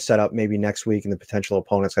also want to set up maybe next week and the potential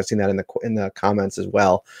opponents. I've seen that in the comments as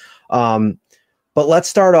well. But let's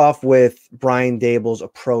start off with Brian Daboll's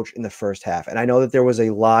approach in the first half. And I know that there was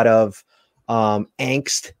a lot of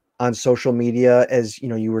angst on social media as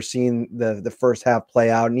you were seeing the first half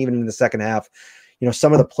play out, and even in the second half.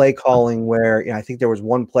 Some of the play calling where I think there was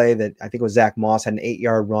one play that I think it was Zach Moss had an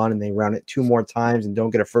 8-yard run and they ran it 2 more times and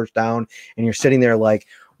don't get a first down, and you're sitting there like,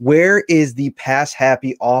 where is the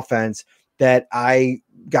pass-happy offense that I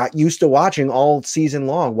got used to watching all season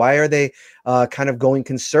long? Why are they kind of going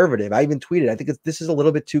conservative? I even tweeted, I think this is a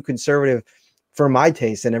little bit too conservative for my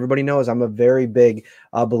taste, and everybody knows I'm a very big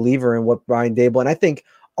believer in what Brian Daboll, and I think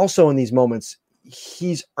also in these moments,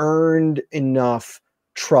 he's earned enough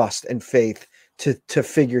trust and faith to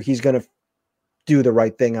figure he's going to do the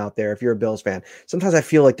right thing out there if you're a Bills fan. Sometimes I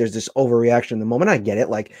feel like there's this overreaction in the moment. I get it.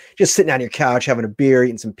 Like just sitting on your couch, having a beer,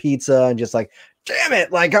 eating some pizza and just like, damn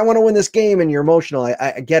it. Like I want to win this game. And you're emotional.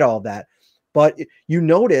 I get all that. But you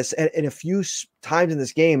notice in a few times in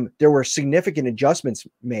this game, there were significant adjustments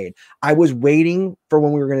made. I was waiting for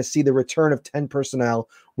when we were going to see the return of 10 personnel.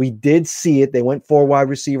 We did see it. They went 4 wide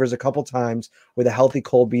receivers a couple times with a healthy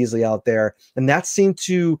Cole Beasley out there. And that seemed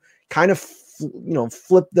to kind of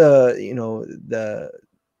flip the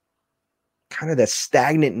kind of the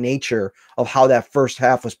stagnant nature of how that first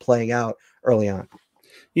half was playing out early on.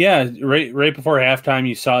 Yeah, right before halftime,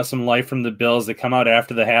 you saw some life from the Bills. They come out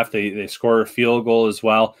after the half. They score a field goal as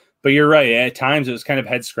well. But you're right. At times, it was kind of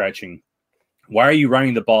head-scratching. Why are you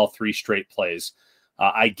running the ball 3 straight plays?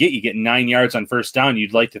 I get you get 9 yards on first down.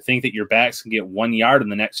 You'd like to think that your backs can get 1 yard in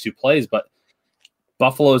the next 2 plays, but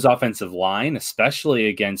Buffalo's offensive line, especially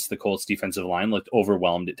against the Colts defensive line, looked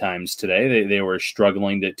overwhelmed at times today. They were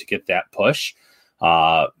struggling to get that push.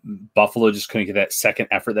 Buffalo just couldn't get that second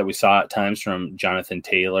effort that we saw at times from Jonathan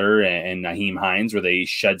Taylor and Nyheim Hines, where they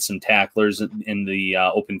shed some tacklers in the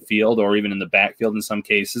open field or even in the backfield in some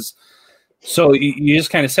cases. So you just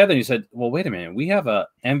kind of said that. You said, well, wait a minute. We have a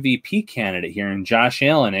MVP candidate here in Josh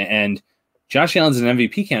Allen, and Josh Allen's an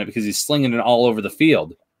MVP candidate because he's slinging it all over the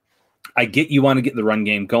field. I get you want to get the run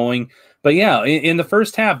game going. But, yeah, in the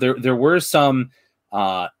first half, there were some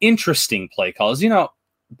interesting play calls. You know,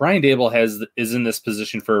 Brian Daboll is in this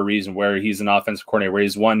position for a reason, where he's an offensive coordinator, where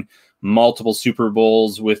he's won multiple Super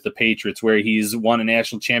Bowls with the Patriots, where he's won a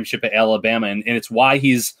national championship at Alabama, and it's why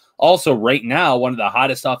he's also right now one of the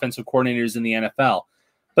hottest offensive coordinators in the NFL.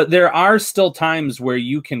 But there are still times where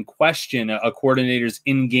you can question a coordinator's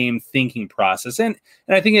in-game thinking process, and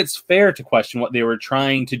I think it's fair to question what they were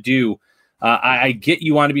trying to do. I get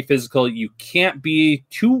you want to be physical. You can't be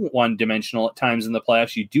too one-dimensional at times in the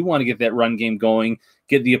playoffs. You do want to get that run game going,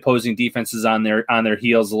 get the opposing defenses on their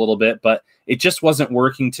heels a little bit, but it just wasn't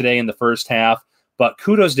working today in the first half. But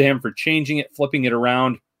kudos to him for changing it, flipping it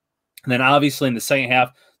around. And then obviously in the second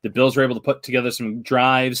half, the Bills were able to put together some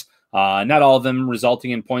drives, not all of them resulting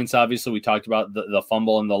in points. Obviously, we talked about the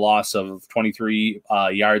fumble and the loss of 23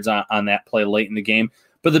 yards on that play late in the game.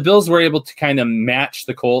 But the Bills were able to kind of match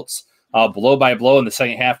the Colts blow by blow in the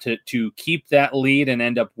second half to keep that lead and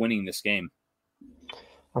end up winning this game.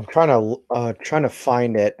 I'm trying to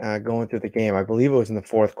find it going through the game. I believe it was in the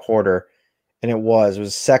fourth quarter, and it was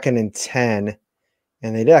 2nd and 10,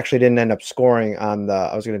 and they didn't end up scoring on the.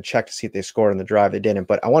 I was going to check to see if they scored on the drive. They didn't,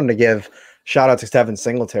 but I wanted to give shout out to Devin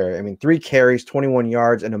Singletary. I mean, 3 carries, 21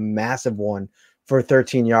 yards, and a massive one for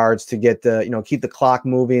 13 yards to get keep the clock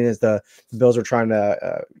moving as the Bills were trying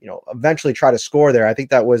to eventually try to score there. I think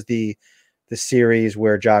that was the series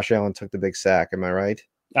where Josh Allen took the big sack. Am I right?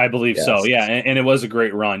 I believe so, yeah, and it was a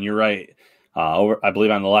great run. You're right. I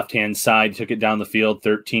believe on the left-hand side, took it down the field,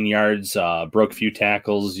 13 yards, broke a few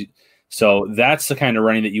tackles. So that's the kind of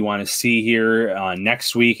running that you want to see here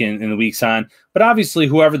next week and in the weeks on. But obviously,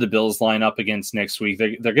 whoever the Bills line up against next week,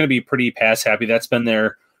 they're going to be pretty pass-happy. That's been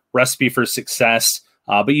their recipe for success.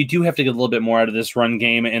 But you do have to get a little bit more out of this run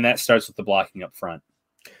game, and that starts with the blocking up front.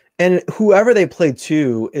 And whoever they play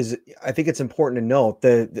to I think it's important to note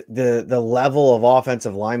the level of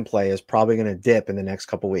offensive line play is probably going to dip in the next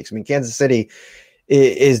couple of weeks. I mean, Kansas City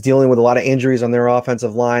is dealing with a lot of injuries on their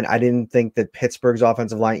offensive line. I didn't think that Pittsburgh's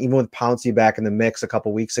offensive line, even with Pouncey back in the mix a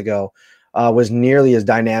couple of weeks ago, was nearly as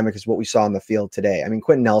dynamic as what we saw on the field today. I mean,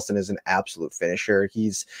 Quentin Nelson is an absolute finisher.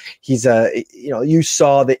 You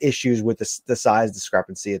saw the issues with the size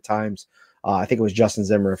discrepancy at times. I think it was Justin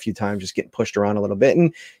Zimmer a few times just getting pushed around a little bit.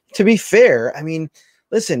 And to be fair, I mean,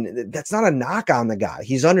 listen, that's not a knock on the guy.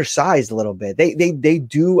 He's undersized a little bit. They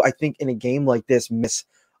do, I think, in a game like this, miss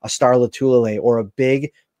a Star Lotulelei or a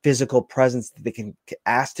big physical presence that they can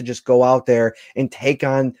ask to just go out there and take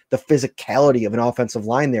on the physicality of an offensive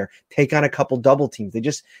line there, take on a couple double teams. They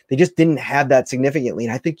just didn't have that significantly.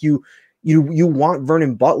 And I think you want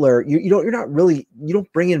Vernon Butler. You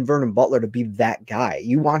don't bring in Vernon Butler to be that guy.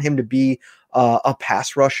 You want him to be a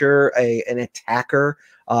pass rusher, an attacker,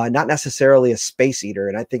 not necessarily a space eater.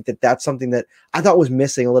 And I think that's something that I thought was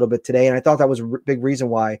missing a little bit today. And I thought that was a big reason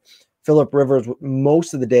why Phillip Rivers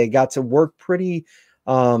most of the day got to work pretty,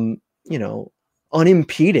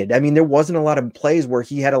 unimpeded. I mean, there wasn't a lot of plays where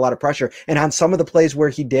he had a lot of pressure. And on some of the plays where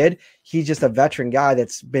he did, he's just a veteran guy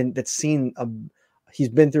he's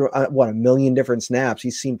been through a million different snaps.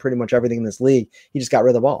 He's seen pretty much everything in this league. He just got rid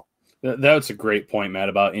of the ball. That's a great point, Matt,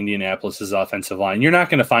 about Indianapolis's offensive line. You're not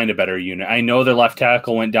going to find a better unit. I know their left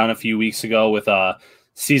tackle went down a few weeks ago with a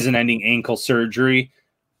season-ending ankle surgery,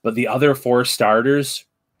 but the other 4 starters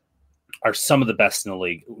are some of the best in the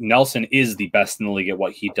league. Nelson is the best in the league at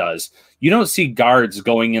what he does. You don't see guards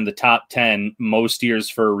going in the top 10 most years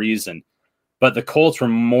for a reason, but the Colts were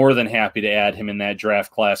more than happy to add him in that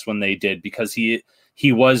draft class when they did, because he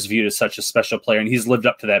was viewed as such a special player, and he's lived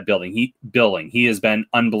up to that billing. He has been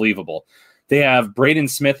unbelievable. They have Braden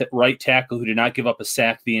Smith at right tackle, who did not give up a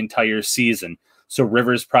sack the entire season. So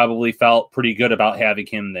Rivers probably felt pretty good about having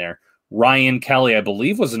him there. Ryan Kelly, I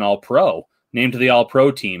believe, was an All-Pro, named to the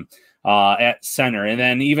All-Pro team at center. And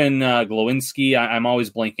then even Glowinski, I'm always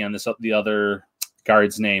blanking on the other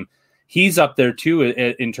guard's name. he's up there too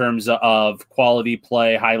in terms of quality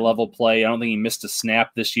play, high level play. I don't think he missed a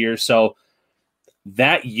snap this year. So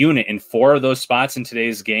that unit in 4 of those spots in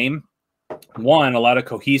today's game, 1, a lot of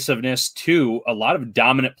cohesiveness, 2, a lot of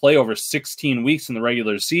dominant play over 16 weeks in the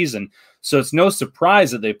regular season. So it's no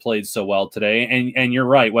surprise that they played so well today. And you're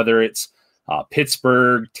right, whether it's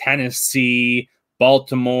Pittsburgh, Tennessee,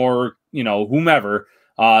 Baltimore, whomever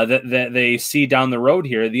that they see down the road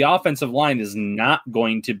here, the offensive line is not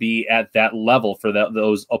going to be at that level for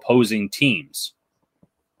those opposing teams.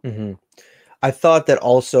 Mm-hmm. I thought that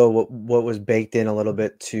also what was baked in a little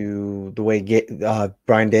bit to the way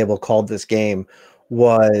Brian Daboll called this game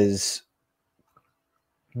was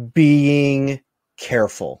being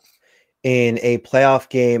careful in a playoff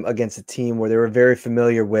game against a team where they were very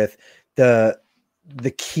familiar with the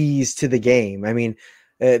keys to the game. I mean,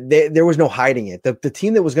 there was no hiding it. The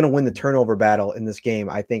team that was going to win the turnover battle in this game,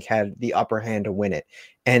 I think, had the upper hand to win it.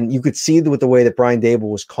 And you could see with the way that Brian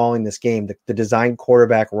Daboll was calling this game, the design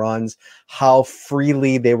quarterback runs, how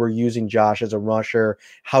freely they were using Josh as a rusher,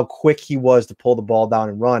 how quick he was to pull the ball down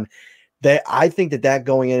and run. I think that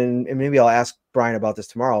going in, and maybe I'll ask Brian about this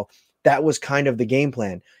tomorrow, that was kind of the game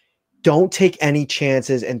plan. Don't take any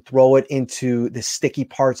chances and throw it into the sticky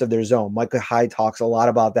parts of their zone. Micah Hyde talks a lot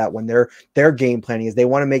about that when their game planning is they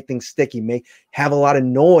want to make things sticky, have a lot of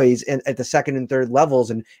noise at the second and third levels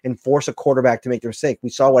and force a quarterback to make their mistake. We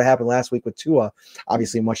saw what happened last week with Tua,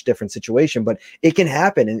 obviously a much different situation, but it can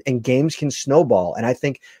happen and games can snowball. And I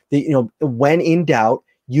think that, when in doubt,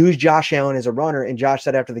 use Josh Allen as a runner. And Josh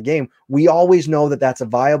said after the game, we always know that that's a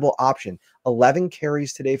viable option. 11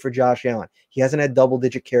 carries today for Josh Allen. He hasn't had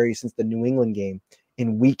double-digit carries since the New England game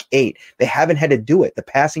in week 8. They haven't had to do it. The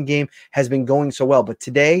passing game has been going so well, but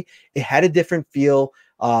today it had a different feel.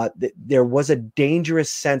 There was a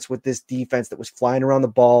dangerous sense with this defense that was flying around the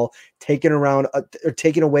ball, taking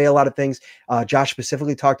away a lot of things. Josh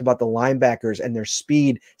specifically talked about the linebackers and their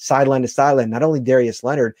speed sideline to sideline, not only Darius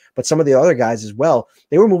Leonard, but some of the other guys as well.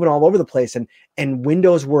 They were moving all over the place and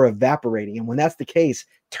windows were evaporating. And when that's the case,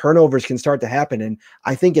 turnovers can start to happen. And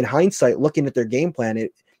I think in hindsight, looking at their game plan,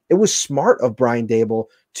 it was smart of Brian Daboll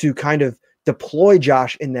to kind of deploy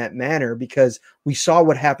Josh in that manner, because we saw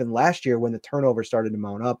what happened last year when the turnover started to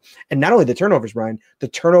mount up. And not only the turnovers, Brian, the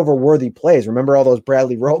turnover worthy plays. Remember all those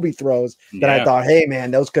Bradley Roby throws that I thought, hey man,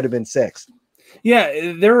 those could have been 6.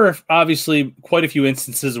 Yeah, there were obviously quite a few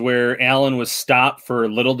instances where Allen was stopped for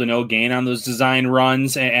little to no gain on those design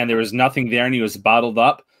runs, and there was nothing there and he was bottled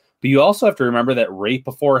up. But you also have to remember that right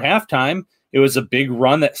before halftime, it was a big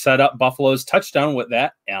run that set up Buffalo's touchdown. With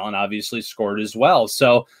that, Allen obviously scored as well.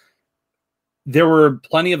 So there were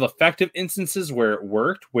plenty of effective instances where it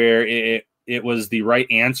worked, where it was the right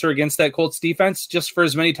answer against that Colts defense, just for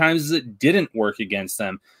as many times as it didn't work against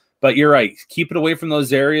them. But you're right. Keep it away from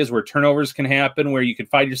those areas where turnovers can happen, where you can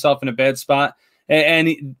find yourself in a bad spot.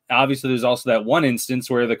 And obviously there's also that one instance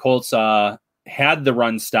where the Colts had the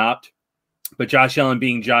run stopped, but Josh Allen,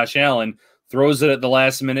 being Josh Allen, throws it at the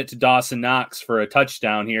last minute to Dawson Knox for a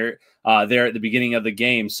touchdown there at the beginning of the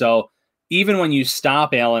game. So even when you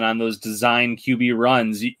stop Allen on those design QB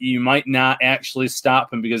runs, you might not actually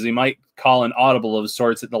stop him because he might call an audible of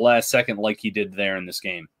sorts at the last second like he did there in this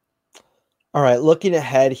game. All right, looking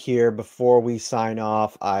ahead here before we sign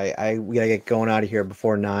off, we gotta get going out of here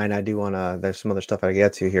before 9. I do want to. There's some other stuff I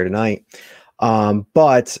get to here tonight,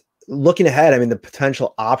 but looking ahead, I mean the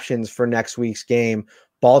potential options for next week's game.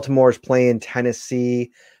 Baltimore is playing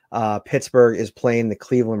Tennessee. Pittsburgh is playing the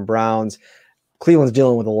Cleveland Browns. Cleveland's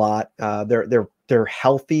dealing with a lot. They're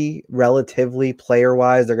healthy relatively player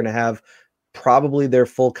wise. They're going to have probably their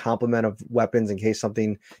full complement of weapons in case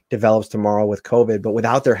something develops tomorrow with COVID, but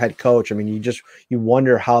without their head coach, I mean, you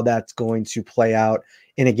wonder how that's going to play out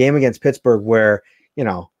in a game against Pittsburgh where,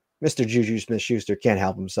 Mr. Juju Smith-Schuster can't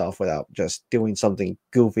help himself without just doing something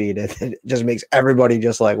goofy that just makes everybody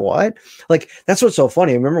just like, what? Like, that's what's so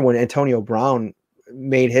funny. I remember when Antonio Brown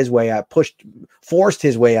made his way out, forced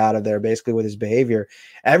his way out of there basically with his behavior.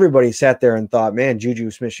 Everybody sat there and thought, man,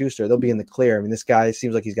 Juju Smith-Schuster, they'll be in the clear. I mean, this guy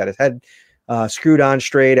seems like he's got his head screwed on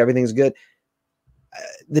straight. Everything's good.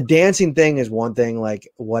 The dancing thing is one thing, like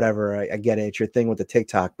whatever. I get it. It's your thing with the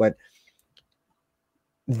TikTok, but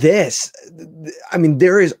this, I mean,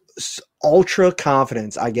 there is ultra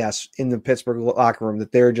confidence, I guess, in the Pittsburgh locker room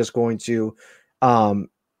that they're just going to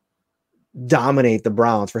dominate the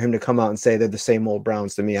Browns. For him to come out and say they're the same old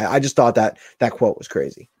Browns to me, I just thought that quote was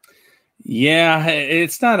crazy. Yeah,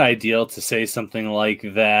 it's not ideal to say something like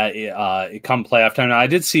that come playoff time. Now, I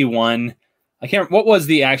did see one. I can't. What was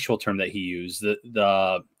the actual term that he used?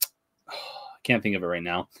 I can't think of it right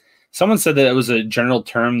now. Someone said that it was a general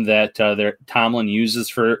term that Tomlin uses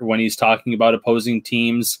for when he's talking about opposing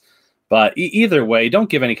teams. But either way, don't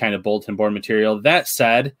give any kind of bulletin board material. That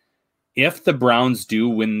said, if the Browns do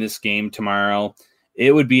win this game tomorrow,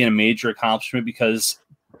 it would be a major accomplishment because,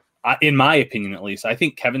 in my opinion at least, I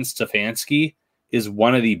think Kevin Stefanski is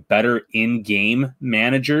one of the better in-game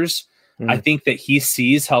managers. I think that he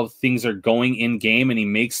sees how things are going in-game and he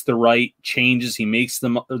makes the right changes. He makes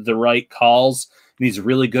the right calls, and he's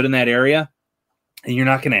really good in that area. And you're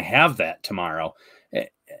not going to have that tomorrow.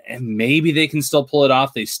 And maybe they can still pull it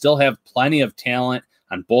off. They still have plenty of talent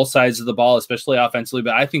on both sides of the ball, especially offensively,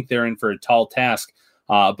 but I think they're in for a tall task.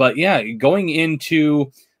 But yeah, going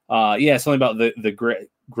into something about the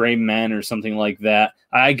gray men or something like that.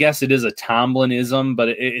 I guess it is a Tomlinism, but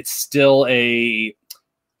it's still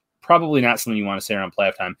probably not something you want to say around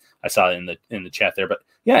playoff time. I saw it in the chat there, but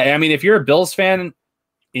yeah, I mean, if you're a Bills fan,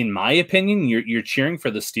 in my opinion, you're cheering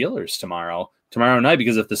for the Steelers tomorrow night,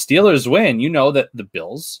 because if the Steelers win, you know that the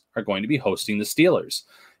Bills are going to be hosting the Steelers.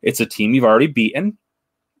 It's a team you've already beaten,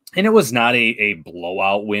 and it was not a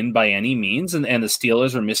blowout win by any means, and the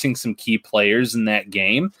Steelers are missing some key players in that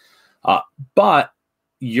game. But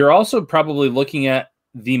you're also probably looking at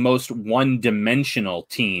the most one-dimensional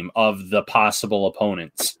team of the possible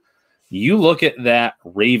opponents. You look at that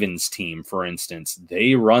Ravens team, for instance.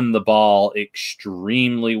 They run the ball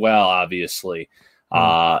extremely well, obviously.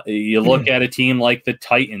 You look at a team like the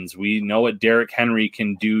Titans. We know what Derrick Henry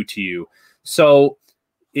can do to you. So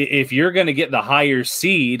if you're going to get the higher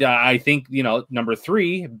seed, I think, number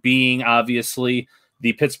 3 being obviously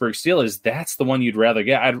the Pittsburgh Steelers, that's the one you'd rather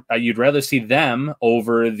get. You'd rather see them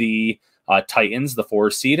over the Titans, the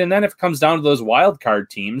 4 seed. And then if it comes down to those wild card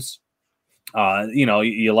teams,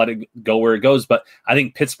 you let it go where it goes. But I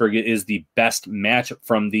think Pittsburgh is the best matchup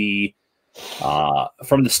from the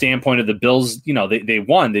standpoint of the Bills. They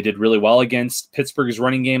won. They did really well against Pittsburgh's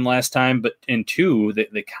running game last time, but in 2,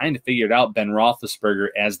 they kind of figured out Ben Roethlisberger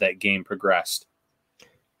as that game progressed.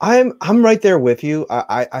 I'm right there with you.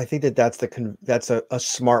 I think that's a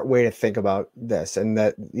smart way to think about this, and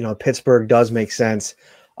that Pittsburgh does make sense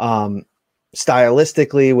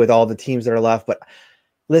stylistically with all the teams that are left. But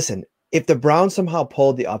listen, if the Browns somehow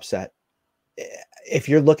pulled the upset, if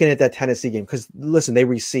you're looking at that Tennessee game, because listen, they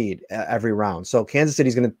reseed every round, so Kansas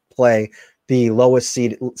City's going to play the lowest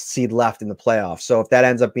seed left in the playoffs. So if that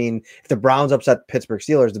ends up being, if the Browns upset Pittsburgh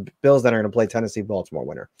Steelers, the Bills then are going to play Tennessee Baltimore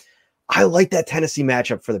winner. I like that Tennessee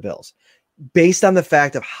matchup for the Bills based on the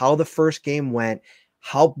fact of how the first game went,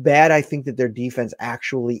 how bad I think that their defense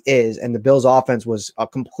actually is. And the Bills offense was a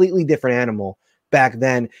completely different animal back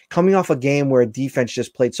then, coming off a game where a defense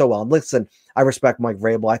just played so well. And listen, I respect Mike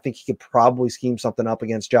Vrabel. I think he could probably scheme something up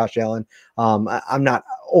against Josh Allen. I'm not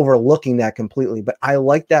overlooking that completely, but I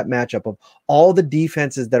like that matchup of all the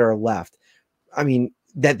defenses that are left. I mean,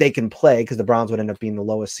 that they can play, because the Browns would end up being the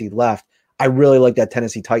lowest seed left. I really like that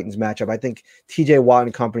Tennessee Titans matchup. I think TJ Watt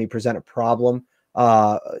and company present a problem.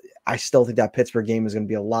 I still think that Pittsburgh game is going to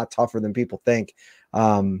be a lot tougher than people think.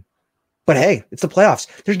 But hey, it's the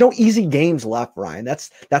playoffs. There's no easy games left, Ryan. That's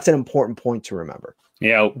an important point to remember.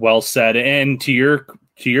 Yeah, well said. And to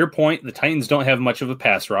your point, the Titans don't have much of a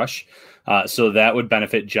pass rush, so that would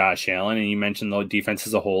benefit Josh Allen. And you mentioned the defense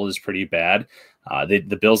as a whole is pretty bad.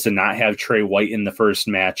 The Bills did not have Trey White in the first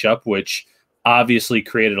matchup, which obviously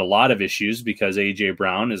created a lot of issues because A.J.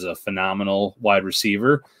 Brown is a phenomenal wide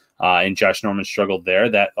receiver, and Josh Norman struggled there.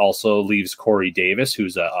 That also leaves Corey Davis,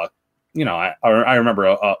 who's I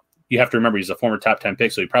remember you have to remember he's a former top 10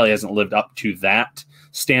 pick, so he probably hasn't lived up to that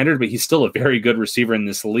standard, but he's still a very good receiver in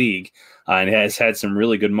this league and has had some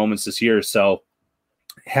really good moments this year. So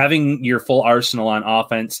having your full arsenal on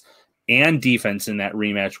offense and defense in that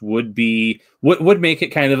rematch would make it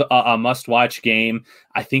kind of a must-watch game.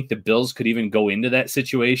 I think the Bills could even go into that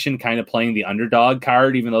situation kind of playing the underdog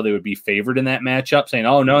card, even though they would be favored in that matchup, saying,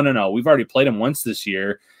 oh, no, we've already played them once this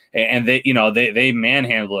year. And they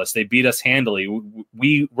manhandled us. They beat us handily.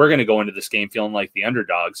 We're going to go into this game feeling like the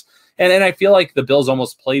underdogs. And I feel like the Bills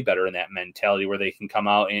almost play better in that mentality where they can come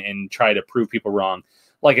out and try to prove people wrong.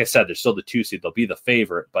 Like I said, they're still the 2 seed. They'll be the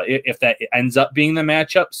favorite. But if that ends up being the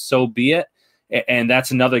matchup, so be it. And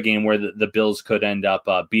that's another game where the Bills could end up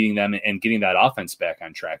beating them and getting that offense back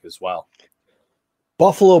on track as well.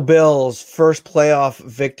 Buffalo Bills, first playoff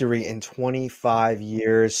victory in 25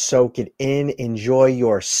 years. Soak it in. Enjoy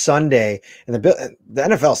your Sunday. And the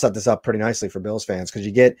NFL set this up pretty nicely for Bills fans, because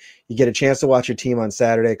you get a chance to watch your team on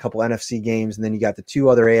Saturday, a couple NFC games, and then you got the 2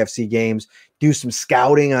 other AFC games. Do some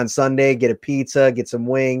scouting on Sunday, get a pizza, get some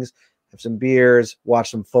wings, have some beers, watch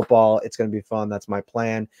some football. It's going to be fun. That's my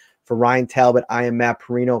plan. For Ryan Talbot, I am Matt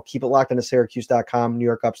Perino. Keep it locked into Syracuse.com, New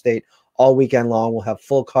York Upstate, all weekend long. We'll have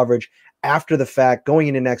full coverage after the fact going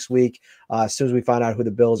into next week, as soon as we find out who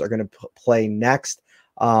the Bills are going to play next.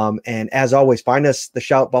 And as always, find us, the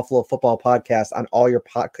Shout Buffalo Football Podcast, on all your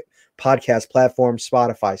podcast platforms,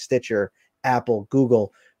 Spotify, Stitcher, Apple,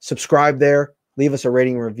 Google. Subscribe there. Leave us a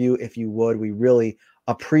rating and review if you would. We really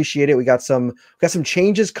appreciate it. We got some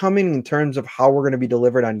changes coming in terms of how we're going to be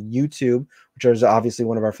delivered on YouTube, which is obviously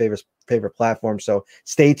one of our favorite platforms. So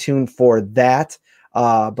stay tuned for that.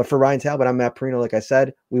 But for Ryan Talbot, I'm Matt Perino. Like I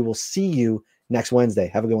said, we will see you next Wednesday.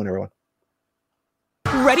 Have a good one, everyone.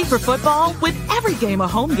 Ready for football? With every game a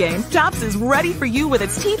home game, Topps is ready for you with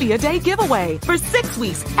its TV a Day giveaway. For 6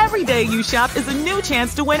 weeks, every day you shop is a new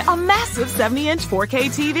chance to win a massive 70-inch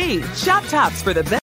 4K TV. Shop Topps for the best.